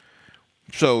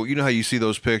 So, you know how you see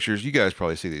those pictures? You guys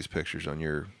probably see these pictures on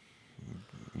your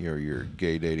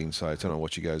gay dating sites. I don't know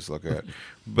what you guys look at.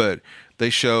 But they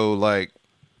show like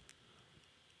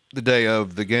the day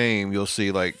of the game, you'll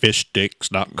see like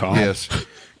Fishsticks.com. yes,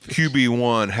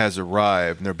 QB1 has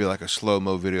arrived, and there'll be like a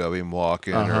slow-mo video of him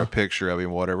walking or a picture of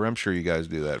him, whatever. I'm sure you guys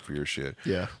do that for your shit.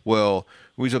 Yeah. Well,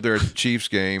 we was up there at the Chiefs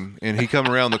game, and he come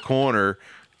around the corner,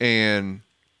 and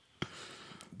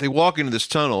they walk into this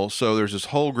tunnel, so there's this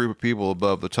whole group of people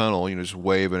above the tunnel, just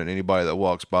waving at anybody that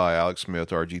walks by, Alex Smith,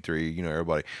 RG3,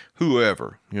 everybody,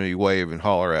 whoever, you wave and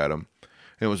holler at them.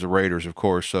 And it was the Raiders, of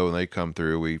course, so when they come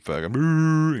through, we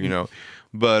fucking,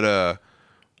 but,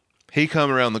 he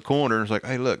come around the corner and it's like,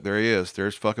 hey, look, there he is.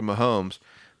 There's fucking Mahomes.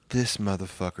 This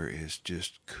motherfucker is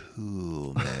just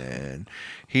cool, man.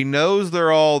 He knows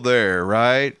they're all there,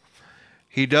 right?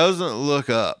 He doesn't look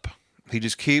up. He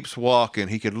just keeps walking.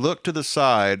 He could look to the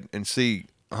side and see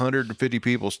 150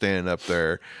 people standing up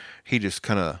there. He just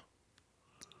kind of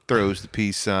throws the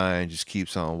peace sign, just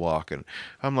keeps on walking.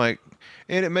 I'm like,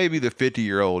 and it may be the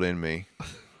 50-year-old in me.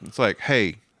 It's like,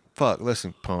 hey, fuck,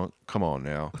 listen, punk, come on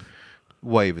now.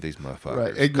 Wave at these motherfuckers.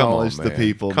 Right, acknowledge Come on, the man.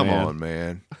 people, Come man. on,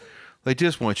 man. They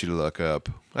just want you to look up.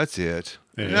 That's it.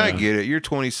 And Yeah. I get it. You're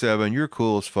 27. You're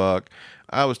cool as fuck.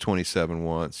 I was 27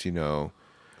 once,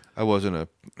 I wasn't a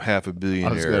half a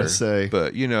billionaire. gonna say.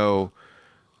 But,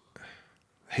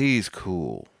 he's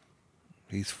cool.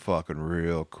 He's fucking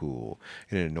real cool.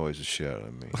 And it annoys the shit out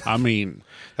of me. I mean,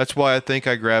 That's why I think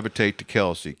I gravitate to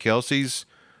Kelsey. Kelsey's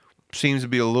seems to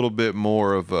be a little bit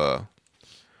more of a...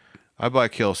 I buy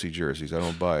Kelsey jerseys. I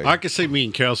don't buy... I could see me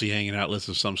and Kelsey hanging out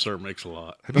listening to some Sir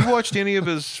Mix-a-Lot. Have you watched any of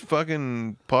his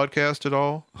fucking podcast at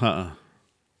all?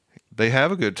 They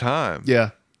have a good time.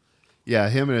 Yeah. Yeah,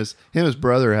 him and his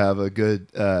brother have a good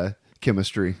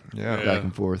chemistry Yeah. back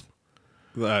and forth.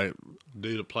 The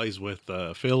dude that plays with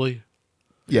Philly.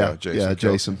 Yeah, Jason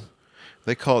Jason.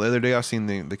 They called the other day.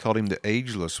 They called him the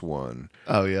ageless one.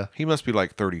 Oh yeah. He must be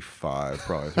like 35,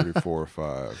 probably 34 or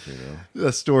 5.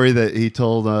 The story that he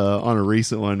told on a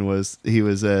recent one was he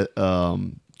was at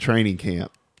training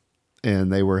camp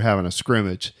and they were having a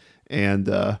scrimmage and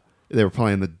they were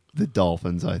playing the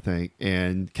Dolphins, I think,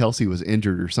 and Kelsey was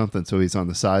injured or something, so he's on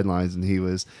the sidelines and he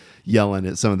was yelling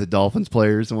at some of the Dolphins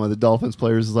players, and one of the Dolphins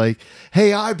players was like,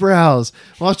 "Hey, eyebrows,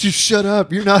 why don't you shut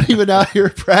up? You're not even out here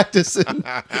practicing."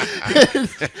 And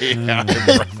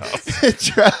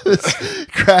Travis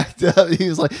cracked up. He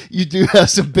was like, "You do have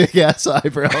some big ass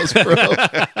eyebrows, bro."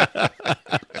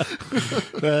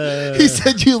 He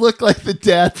said you look like the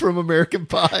dad from American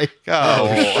Pie,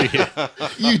 Oh,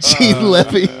 Eugene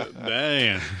Levy.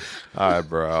 Damn.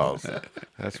 Eyebrows.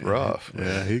 That's rough.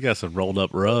 Yeah, he got some rolled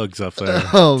up rugs up there.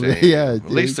 Oh Damn. yeah, At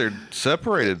least they're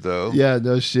separated though. yeah,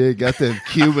 no shit. Got them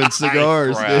Cuban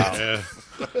cigars, dude. Eyebrows.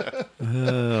 Yeah.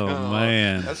 Oh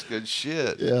man. That's good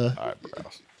shit. Yeah.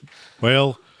 Eyebrows.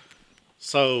 Well,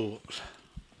 so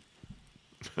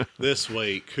this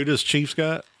week, who does Chiefs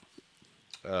got?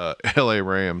 L.A.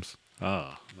 Rams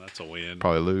Oh, that's a win.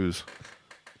 probably lose.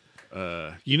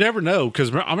 You never know,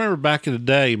 because I remember back in the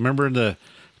day, remember in the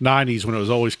 90s when it was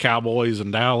always Cowboys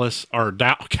and Dallas, or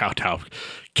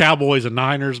Cowboys and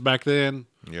Niners back then?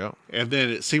 Yep. And then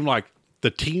it seemed like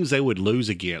the teams they would lose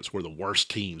against were the worst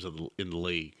teams in the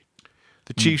league.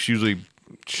 The Chiefs usually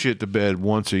shit the bed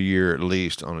once a year at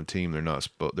least on a team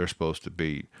they're supposed to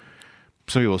beat.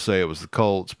 Some people say it was the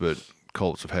Colts, but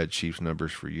Colts have had Chiefs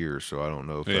numbers for years, so I don't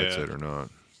know if that's Yeah. it or not.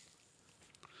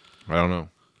 I don't know.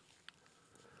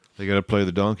 They got to play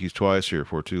the Donkeys twice here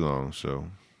for too long, so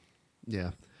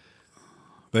Yeah.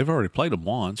 They've already played them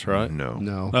once, right? no.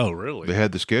 No. Oh, really? They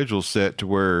had the schedule set to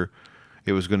where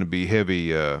it was going to be heavy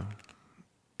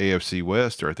AFC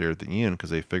West right there at the end because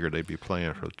they figured they'd be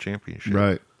playing for the championship.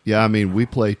 Right. Yeah. I mean, we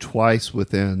play twice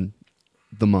within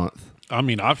the month. I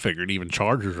mean, I figured even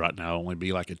Chargers right now only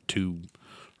be like a 2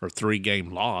 or 3 game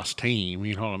loss team.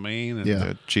 You know what I mean? And Yeah.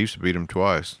 The Chiefs beat them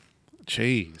twice.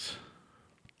 Jeez.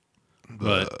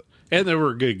 But and there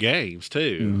were good games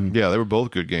too. Yeah, they were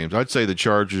both good games. I'd say the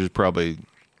Chargers probably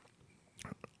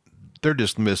they're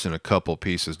just missing a couple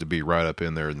pieces to be right up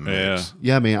in there in the mix.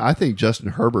 Yeah. I mean, I think Justin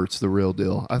Herbert's the real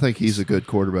deal. I think he's a good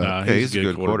quarterback. Nah, Yeah, he's a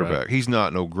good quarterback. He's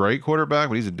not no great quarterback,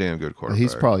 but he's a damn good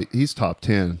quarterback. He's top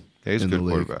 10. Yeah, he's a in good the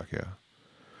league. quarterback,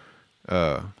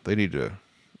 yeah. They need to,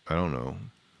 I don't know.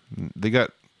 They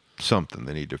got something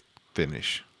they need to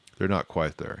finish. They're not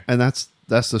quite there. And that's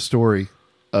the story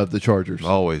of the Chargers.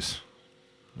 Always.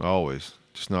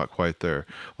 Just not quite there.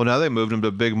 Well, now they moved them to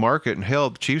a big market, and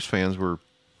hell, the Chiefs fans were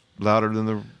louder than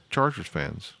the Chargers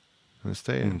fans in the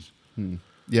stands.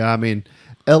 Yeah, I mean,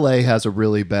 LA has a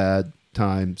really bad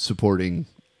time supporting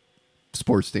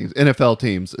sports teams, NFL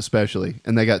teams especially,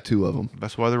 and they got 2 of them.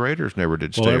 That's why the Raiders never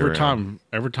did stay Well, around.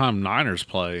 every time Niners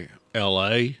play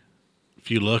LA, if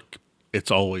you look,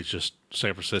 it's always just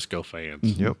San Francisco fans.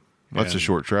 Yep. That's a And-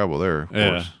 short travel there, of Yeah.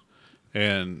 course.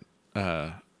 And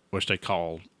which they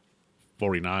call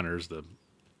 49ers the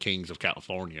Kings of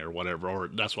California or whatever, or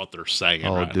that's what they're saying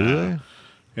Oh, right do now.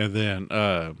 And then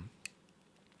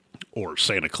or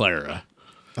Santa Clara.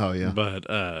 Oh yeah. But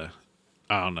I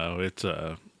don't know. It's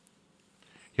Yeah,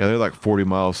 they're like 40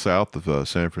 miles south of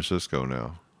San Francisco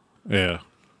now. yeah.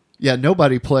 Yeah,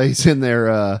 nobody plays in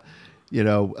their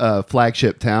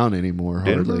flagship town anymore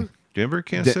hardly. Denver,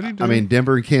 Kansas City, I mean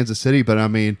Denver and Kansas City, but I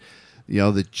mean,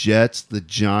 the Jets, the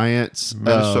Giants,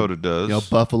 Minnesota does.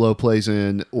 Buffalo plays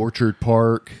in Orchard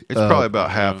Park. It's probably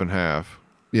about half and half.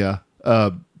 Yeah.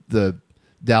 The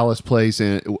Dallas plays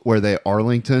in where they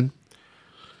Arlington.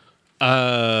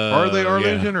 Are they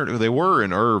Arlington or they were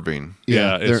in Irving?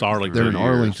 Yeah, it's they're- Arlington. They're in years.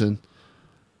 Arlington.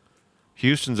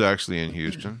 Houston's actually in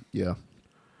Houston. Yeah.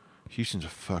 Houston's a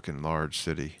fucking large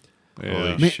city. Yeah.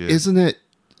 Holy Man, shit. isn't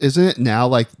it now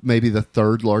like maybe the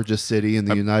 3rd largest city in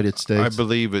the United I States?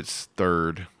 believe it's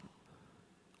third.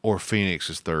 Or Phoenix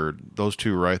is third. Those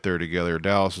two right there together.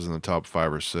 Dallas is in the top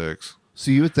 5 or 6.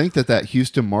 So you would think that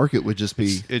Houston market would just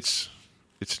be It's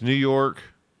New York,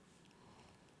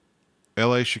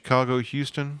 LA, Chicago,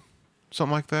 Houston,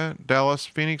 something like that. Dallas,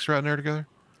 Phoenix, right in there together.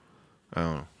 I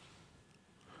don't know.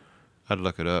 I'd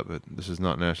look it up, but this is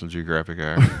not National Geographic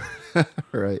hour.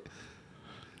 right.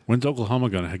 When's Oklahoma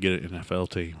going to get an NFL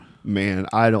team? Man,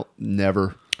 I don't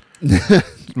never.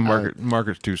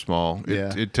 Market's too small. Yeah.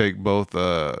 It'd take both.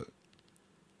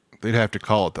 They'd have to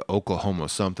call it the Oklahoma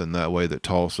something that way that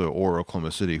Tulsa or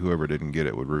Oklahoma City, whoever didn't get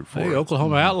it, would root for Hey, it.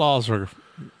 Oklahoma Outlaws are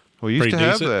We used pretty to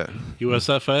have decent. that.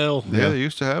 USFL. Yeah, they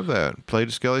used to have that. Played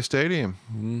at Skelly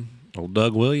Stadium. Old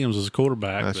Doug Williams is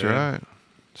quarterback. That's there. right.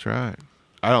 That's right.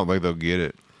 I don't think they'll get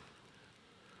it.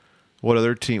 What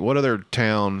other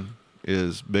town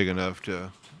is big enough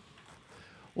to?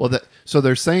 Well, so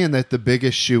they're saying that the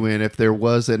biggest shoe in if there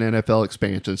was an NFL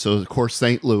expansion. So of course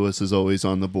St. Louis is always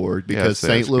on the board because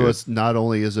that's St. Louis not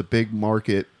only is a big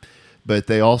market, but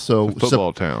they also It's a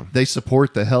football town. They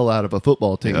support the hell out of a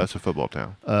football team. Yeah, that's a football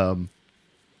town.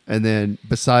 And then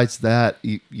besides that,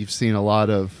 you've seen a lot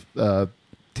of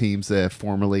teams that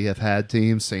formerly have had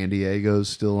teams. San Diego's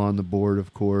still on the board,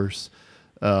 of course.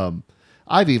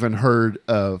 I've even heard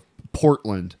of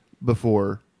Portland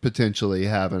before potentially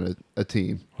having a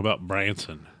team. What about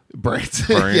Branson? Branson.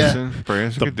 Branson, Yeah.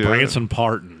 Branson The could do Branson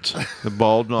Partons. it. The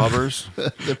Bald Knobbers.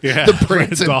 Yeah, The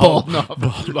Branson Bald- Bald Knob.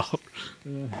 Bald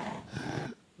Knob.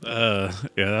 Yeah,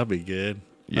 that'd be good.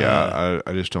 Yeah,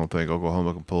 I just don't think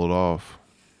Oklahoma can pull it off.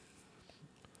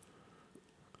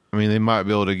 I mean, they might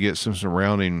be able to get some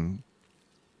surrounding,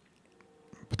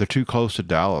 but they're too close to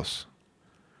Dallas.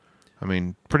 I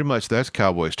mean, pretty much that's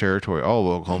Cowboys territory. All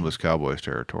of Oklahoma's Cowboys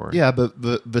territory. Yeah, but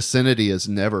the vicinity has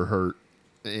never hurt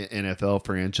NFL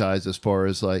franchise as far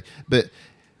as like. But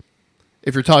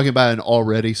if you're talking about an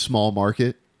already small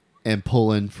market and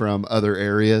pulling from other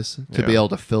areas to be Yeah. able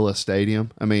to fill a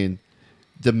stadium, I mean,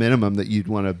 the minimum that you'd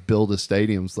want to build a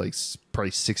stadium is like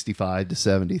probably 65 to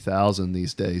 70,000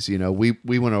 these days. You know, we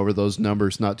went over those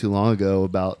numbers not too long ago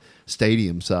about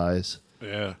stadium size.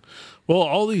 Yeah. Well,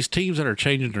 all these teams that are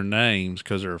changing their names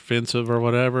because they're offensive or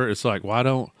whatever, it's like, why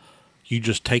don't you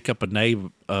just take up a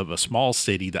name of a small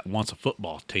city that wants a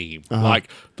football team, like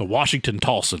the Washington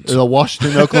Tulsans? The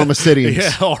Washington, Oklahoma City.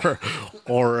 Yeah,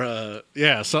 or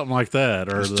yeah, something like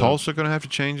that. Or Is Tulsa going to have to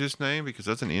change its name because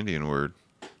that's an Indian word?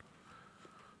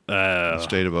 The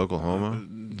state of Oklahoma,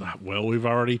 well, we've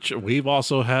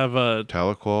also have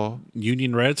Tahlequah,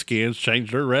 Union Redskins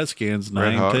changed their Redskins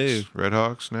name too,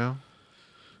 Redhawks now.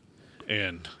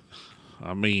 and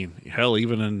I mean, hell,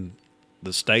 even in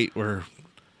the state where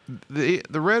The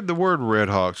word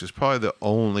Redhawks is probably the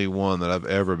only one that I've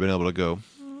ever been able to go.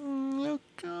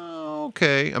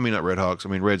 Okay, I mean not Redhawks. I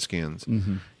mean Redskins.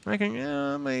 Mm-hmm. I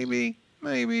can maybe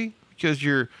because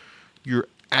you're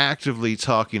actively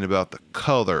talking about the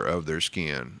color of their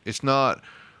skin. It's not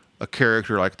a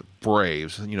character like the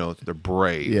Braves. You know, they're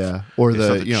brave. Yeah, or It's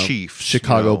the not Chiefs,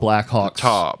 Chicago Blackhawks, the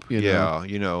top.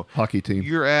 you know, hockey team.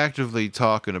 You're actively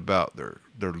talking about their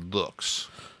looks.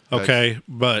 okay,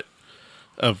 but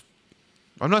of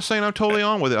I'm not saying I'm totally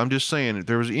on with it. I'm just saying if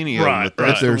there was any Right, of them,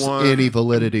 right. If there's the one, any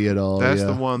validity at all. that's yeah.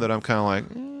 the one that I'm kind of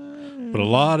like. But a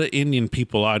lot of Indian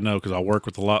people I know, because I work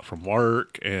with a lot from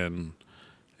work and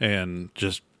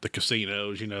just the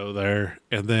casinos, you know, there.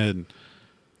 And then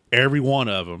every one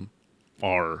of them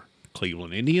are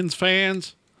Cleveland Indians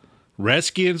fans,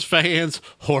 Redskins fans,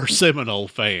 or Seminole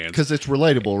fans. Because it's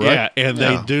relatable, right? Yeah, and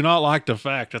they Yeah. do not like the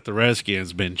fact that the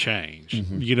Redskins been changed.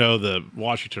 Mm-hmm. You know, the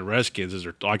Washington Redskins is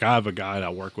like I have a guy that I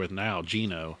work with now,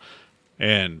 Gino,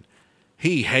 and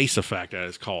he hates the fact that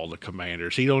it's called the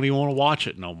Commanders. He don't even want to watch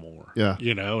it no more. Yeah.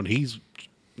 You know, and he's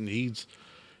an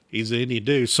Indian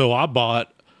dude. So I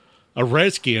bought a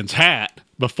Redskins hat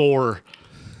before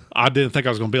I didn't think I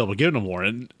was going to be able to get no more.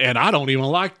 And I don't even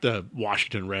like the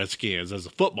Washington Redskins as a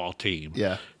football team.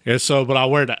 Yeah. And so, but I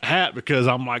wear that hat because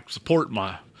I'm like supporting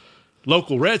my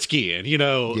local Redskin, you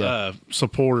know, Yeah.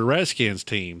 supporter Redskins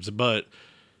teams. But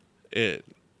I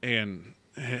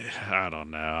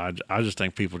don't know. I just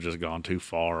think people just gone too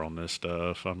far on this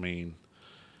stuff. I mean,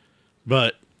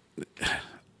 but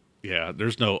yeah,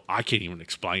 I can't even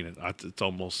explain it. It's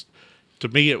almost, to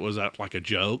me, it was like a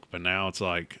joke, but now it's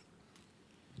like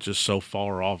just so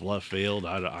far off left field.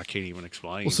 I can't even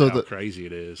explain so how crazy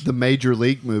it is. The major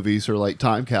league movies are like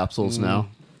time capsules now,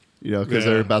 you know, because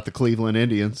Yeah. they're about the Cleveland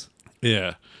Indians.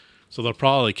 Yeah. So they'll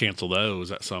probably cancel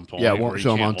those at some point. Yeah, where won't you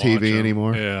show 'em can't on TV watch 'em.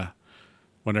 anymore. Yeah.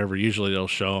 Whenever usually they'll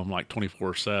show them like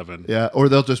 24/7. Yeah, or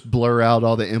they'll just blur out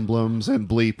all the emblems and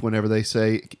bleep whenever they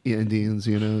say Indians,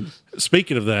 you know.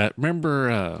 Speaking of that,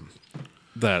 remember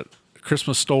that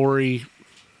Christmas Story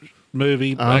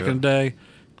movie back in the day?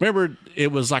 Remember,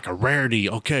 it was like a rarity.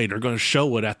 Okay, they're going to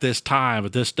show it at this time,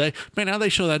 at this day. Man, now they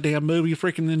show that damn movie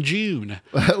freaking in June.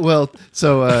 Well,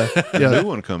 so New yeah,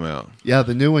 one come out. yeah,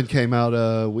 the new one came out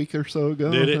a week or so ago.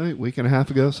 Did I it? think, week and a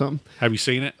half ago, something. Have you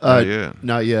seen it? Yeah.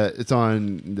 Not yet. It's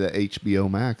on the HBO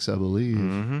Max, I believe.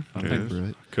 I think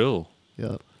Right. cool.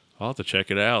 Yep. I'll have to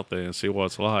check it out then and see what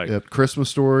it's like. Yep.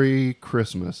 Christmas Story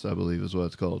Christmas, I believe is what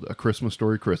it's called. A Christmas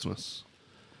Story Christmas.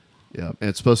 Yeah, and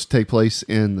it's supposed to take place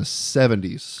in the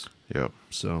 70s. Yep.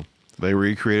 So, They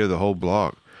recreated the whole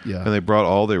block. yeah. And they brought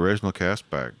all the original cast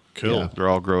back. Cool. Yeah. They're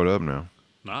all grown up now.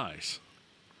 Nice.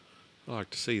 I'd like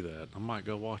to see that. I might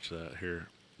go watch that here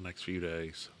the next few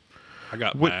days. I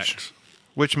got Max.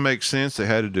 Which makes sense. They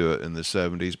had to do it in the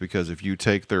 70s because if you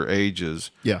take their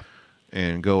ages Yeah.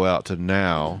 and go out to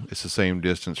now, it's the same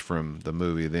distance from the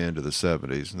movie then to the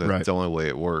 70s. That's Right. the only way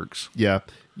it works. Yeah.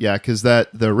 Yeah, because the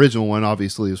original one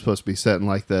obviously was supposed to be set in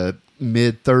like the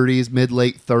mid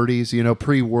late 30s, you know,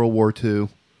 pre World War II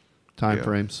time Yeah.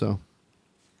 frame. So,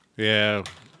 Yeah.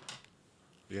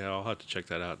 Yeah, I'll have to check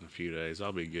that out in a few days.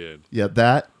 I'll be good. yeah,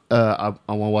 that I want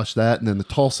to watch that, and then the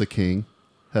Tulsa King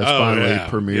has finally yeah.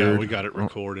 premiered. Yeah, we got it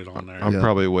recorded on there. I'm Yeah.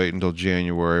 probably waiting until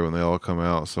January when they all come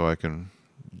out so I can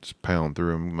just pound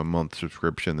through them, a month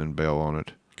subscription, then bail on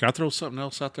it. Can I throw something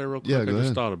else out there real quick? Yeah, I go just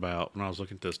ahead. thought about when I was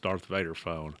looking at this Darth Vader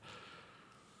phone.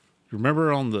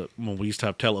 Remember when we used to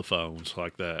have telephones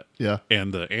like that? Yeah.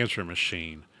 And the answering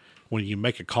machine, when you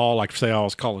make a call, like say I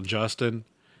was calling Justin,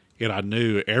 and I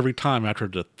knew every time after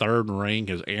the third ring,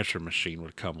 his answering machine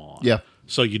would come on. Yeah.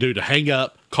 So you do to hang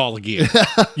up, call again.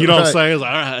 You know what I'm saying? It's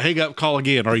like, all right, hang up, call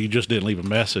again, or you just didn't leave a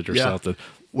message or something.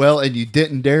 Well, and you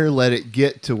didn't dare let it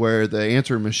get to where the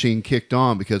answering machine kicked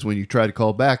on, because when you try to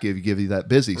call back, it would give you that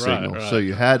busy signal. Right. So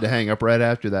you had to hang up right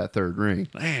after that third ring.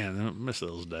 Man, I miss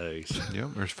those days. Yep,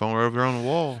 there's a phone over there on the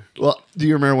wall. Well, do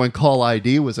you remember when Call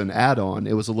ID was an add-on?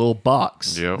 It was a little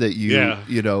box Yep. that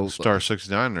you know, Star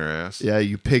 69 in their ass. yeah,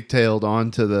 you pigtailed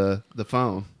onto the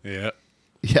phone. Yeah.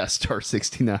 Yeah, Star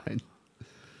 69.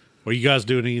 Were you guys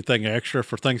doing anything extra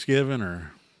for Thanksgiving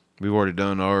or? We've already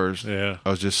done ours. Yeah.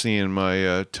 I was just seeing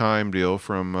my time deal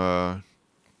from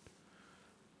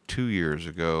 2 years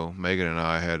ago. Megan and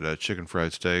I had a chicken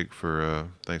fried steak for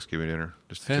Thanksgiving dinner.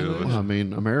 Just the two of us. Well, I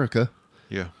mean, America.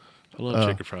 Yeah. I love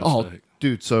chicken fried steak.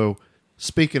 Dude, so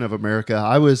speaking of America,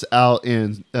 I was out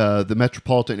in the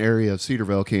metropolitan area of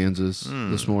Cedarville, Kansas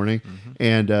this morning,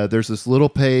 and there's this little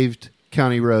paved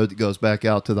county road that goes back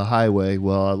out to the highway.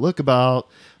 Well, I look about,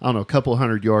 I don't know, a couple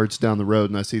hundred yards down the road,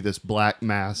 and I see this black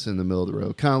mass in the middle of the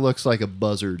road. Kind of looks like a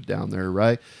buzzard down there,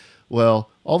 right? Well,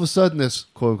 all of a sudden, this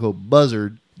quote-unquote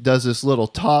buzzard does this little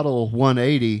toddle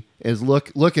 180, is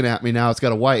looking at me now. It's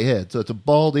got a white head, so it's a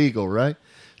bald eagle, right?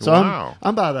 So Wow.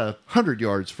 I'm about 100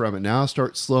 yards from it now. I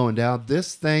start slowing down.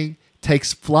 This thing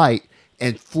takes flight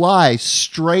and flies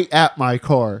straight at my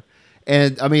car.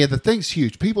 And, I mean, the thing's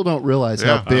huge. People don't realize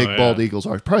how Yeah. big Oh, yeah. bald eagles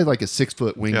are. It's probably like a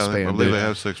 6-foot Yeah, wingspan. I believe dude. they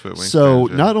have 6-foot wingspans. So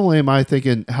yeah. not only am I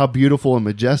thinking how beautiful and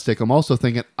majestic, I'm also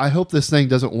thinking, I hope this thing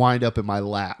doesn't wind up in my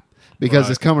lap, because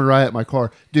Right. it's coming right at my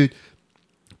car. Dude,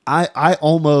 I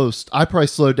probably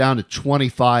slowed down to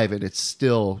 25 and it's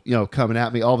still, coming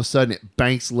at me. All of a sudden it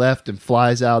banks left and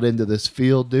flies out into this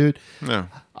field, dude. Yeah.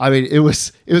 I mean, it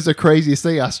was the craziest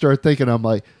thing. I started thinking, I'm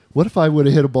like, what if I would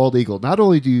have hit a bald eagle? Not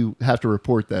only do you have to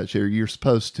report that, Sherry, you're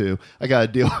supposed to. I got to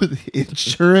deal with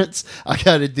insurance. I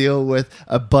got to deal with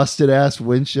a busted ass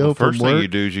windshield First from thing work. you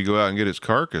do is you go out and get its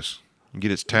carcass, and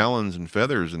get its talons and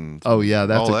feathers and Oh yeah,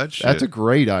 all that shit. that's a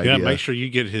great idea. Yeah, make sure you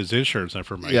get his insurance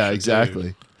information. Yeah, too.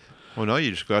 exactly. Well, no,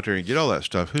 you just go out there and get all that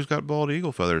stuff. Who's got bald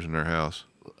eagle feathers in their house?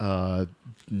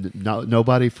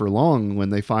 Nobody for long when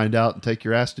they find out and take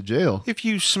your ass to jail. If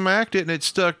you smacked it and it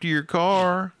stuck to your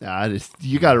car,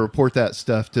 You got to report that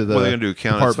stuff to the what are they going to do?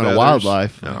 Count its Department of feathers?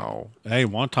 Wildlife. No. Hey,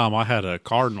 one time I had a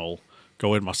cardinal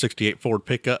go in my 68 Ford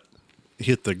pickup,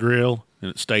 hit the grill,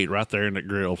 and it stayed right there in the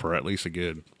grill for at least a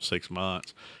good 6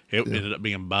 months. It ended up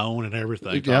being bone and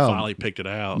everything. So Yeah. I finally picked it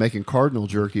out. Making cardinal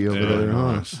jerky over there,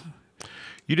 huh? Nice.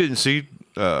 You didn't see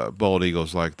bald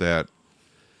eagles like that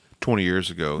 20 years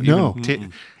ago. No.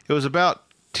 It was about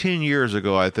 10 years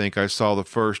ago, I think, I saw the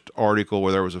first article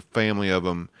where there was a family of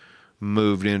them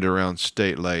moved into around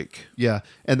State Lake. Yeah,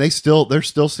 and they're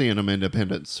still seeing them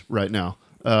Independence right now.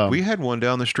 We had one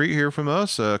down the street here from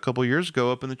us a couple years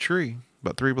ago up in the tree,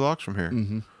 about 3 blocks from here.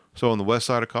 Mm-hmm. So on the west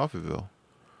side of Coffeyville.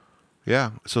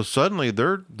 Yeah. So suddenly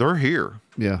they're here.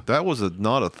 Yeah. That was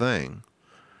not a thing.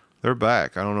 They're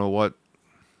back. I don't know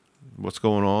what's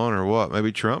going on or what.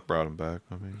 Maybe Trump brought them back.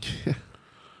 I mean,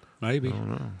 Maybe.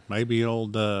 Maybe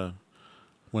old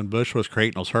when Bush was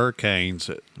creating those hurricanes,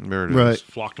 it there it is. Right.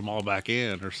 flocked them all back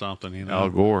in or something. You know. Al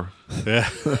Gore. Yeah.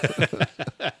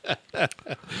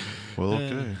 Well,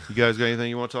 okay. You guys got anything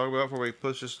you want to talk about before we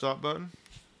push this stop button?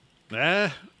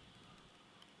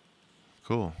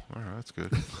 Cool. All right, that's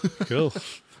good. Cool.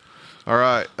 All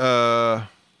right.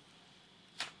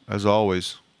 As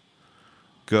always,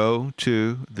 go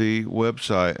to the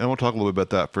website. And we'll talk a little bit about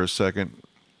that for a second.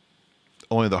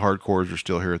 Only the hardcores are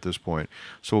still here at this point.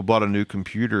 So we bought a new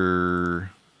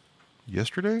computer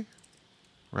yesterday,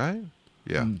 right?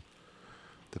 Yeah.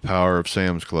 The power of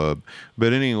Sam's Club.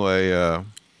 But anyway,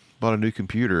 bought a new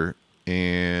computer,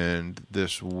 and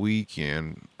this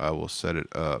weekend I will set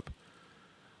it up.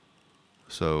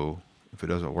 So if it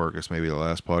doesn't work, it's maybe the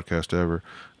last podcast ever.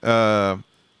 But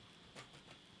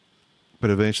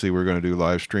eventually we're going to do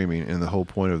live streaming, and the whole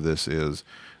point of this is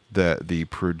that the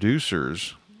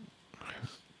producers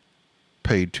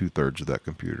paid 2/3 of that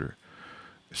computer.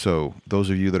 So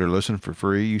those of you that are listening for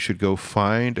free, you should go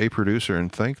find a producer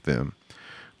and thank them,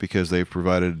 because they've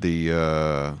provided the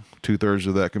 2/3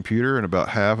 of that computer and about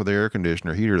half of the air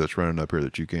conditioner heater that's running up here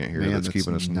that you can't hear. Man, that's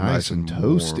keeping us nice and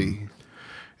toasty. warm.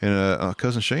 And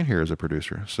cousin Shane here is a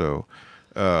producer, so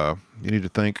you need to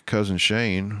thank cousin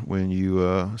Shane when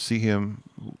you see him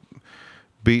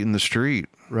beating the street.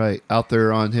 Right, out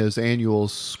there on his annual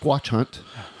Squatch hunt.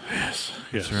 Yes.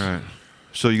 That's right.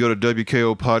 So you go to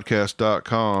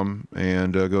WKOpodcast.com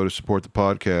and go to support the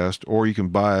podcast, or you can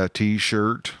buy a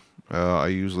T-shirt. I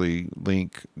usually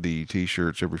link the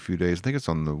T-shirts every few days. I think it's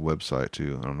on the website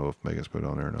too. I don't know if Megan's put it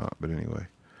on there or not, but anyway,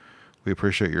 we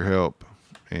appreciate your help,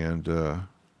 and we'll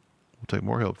take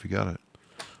more help if you got it.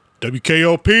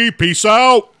 WKOP, peace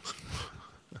out.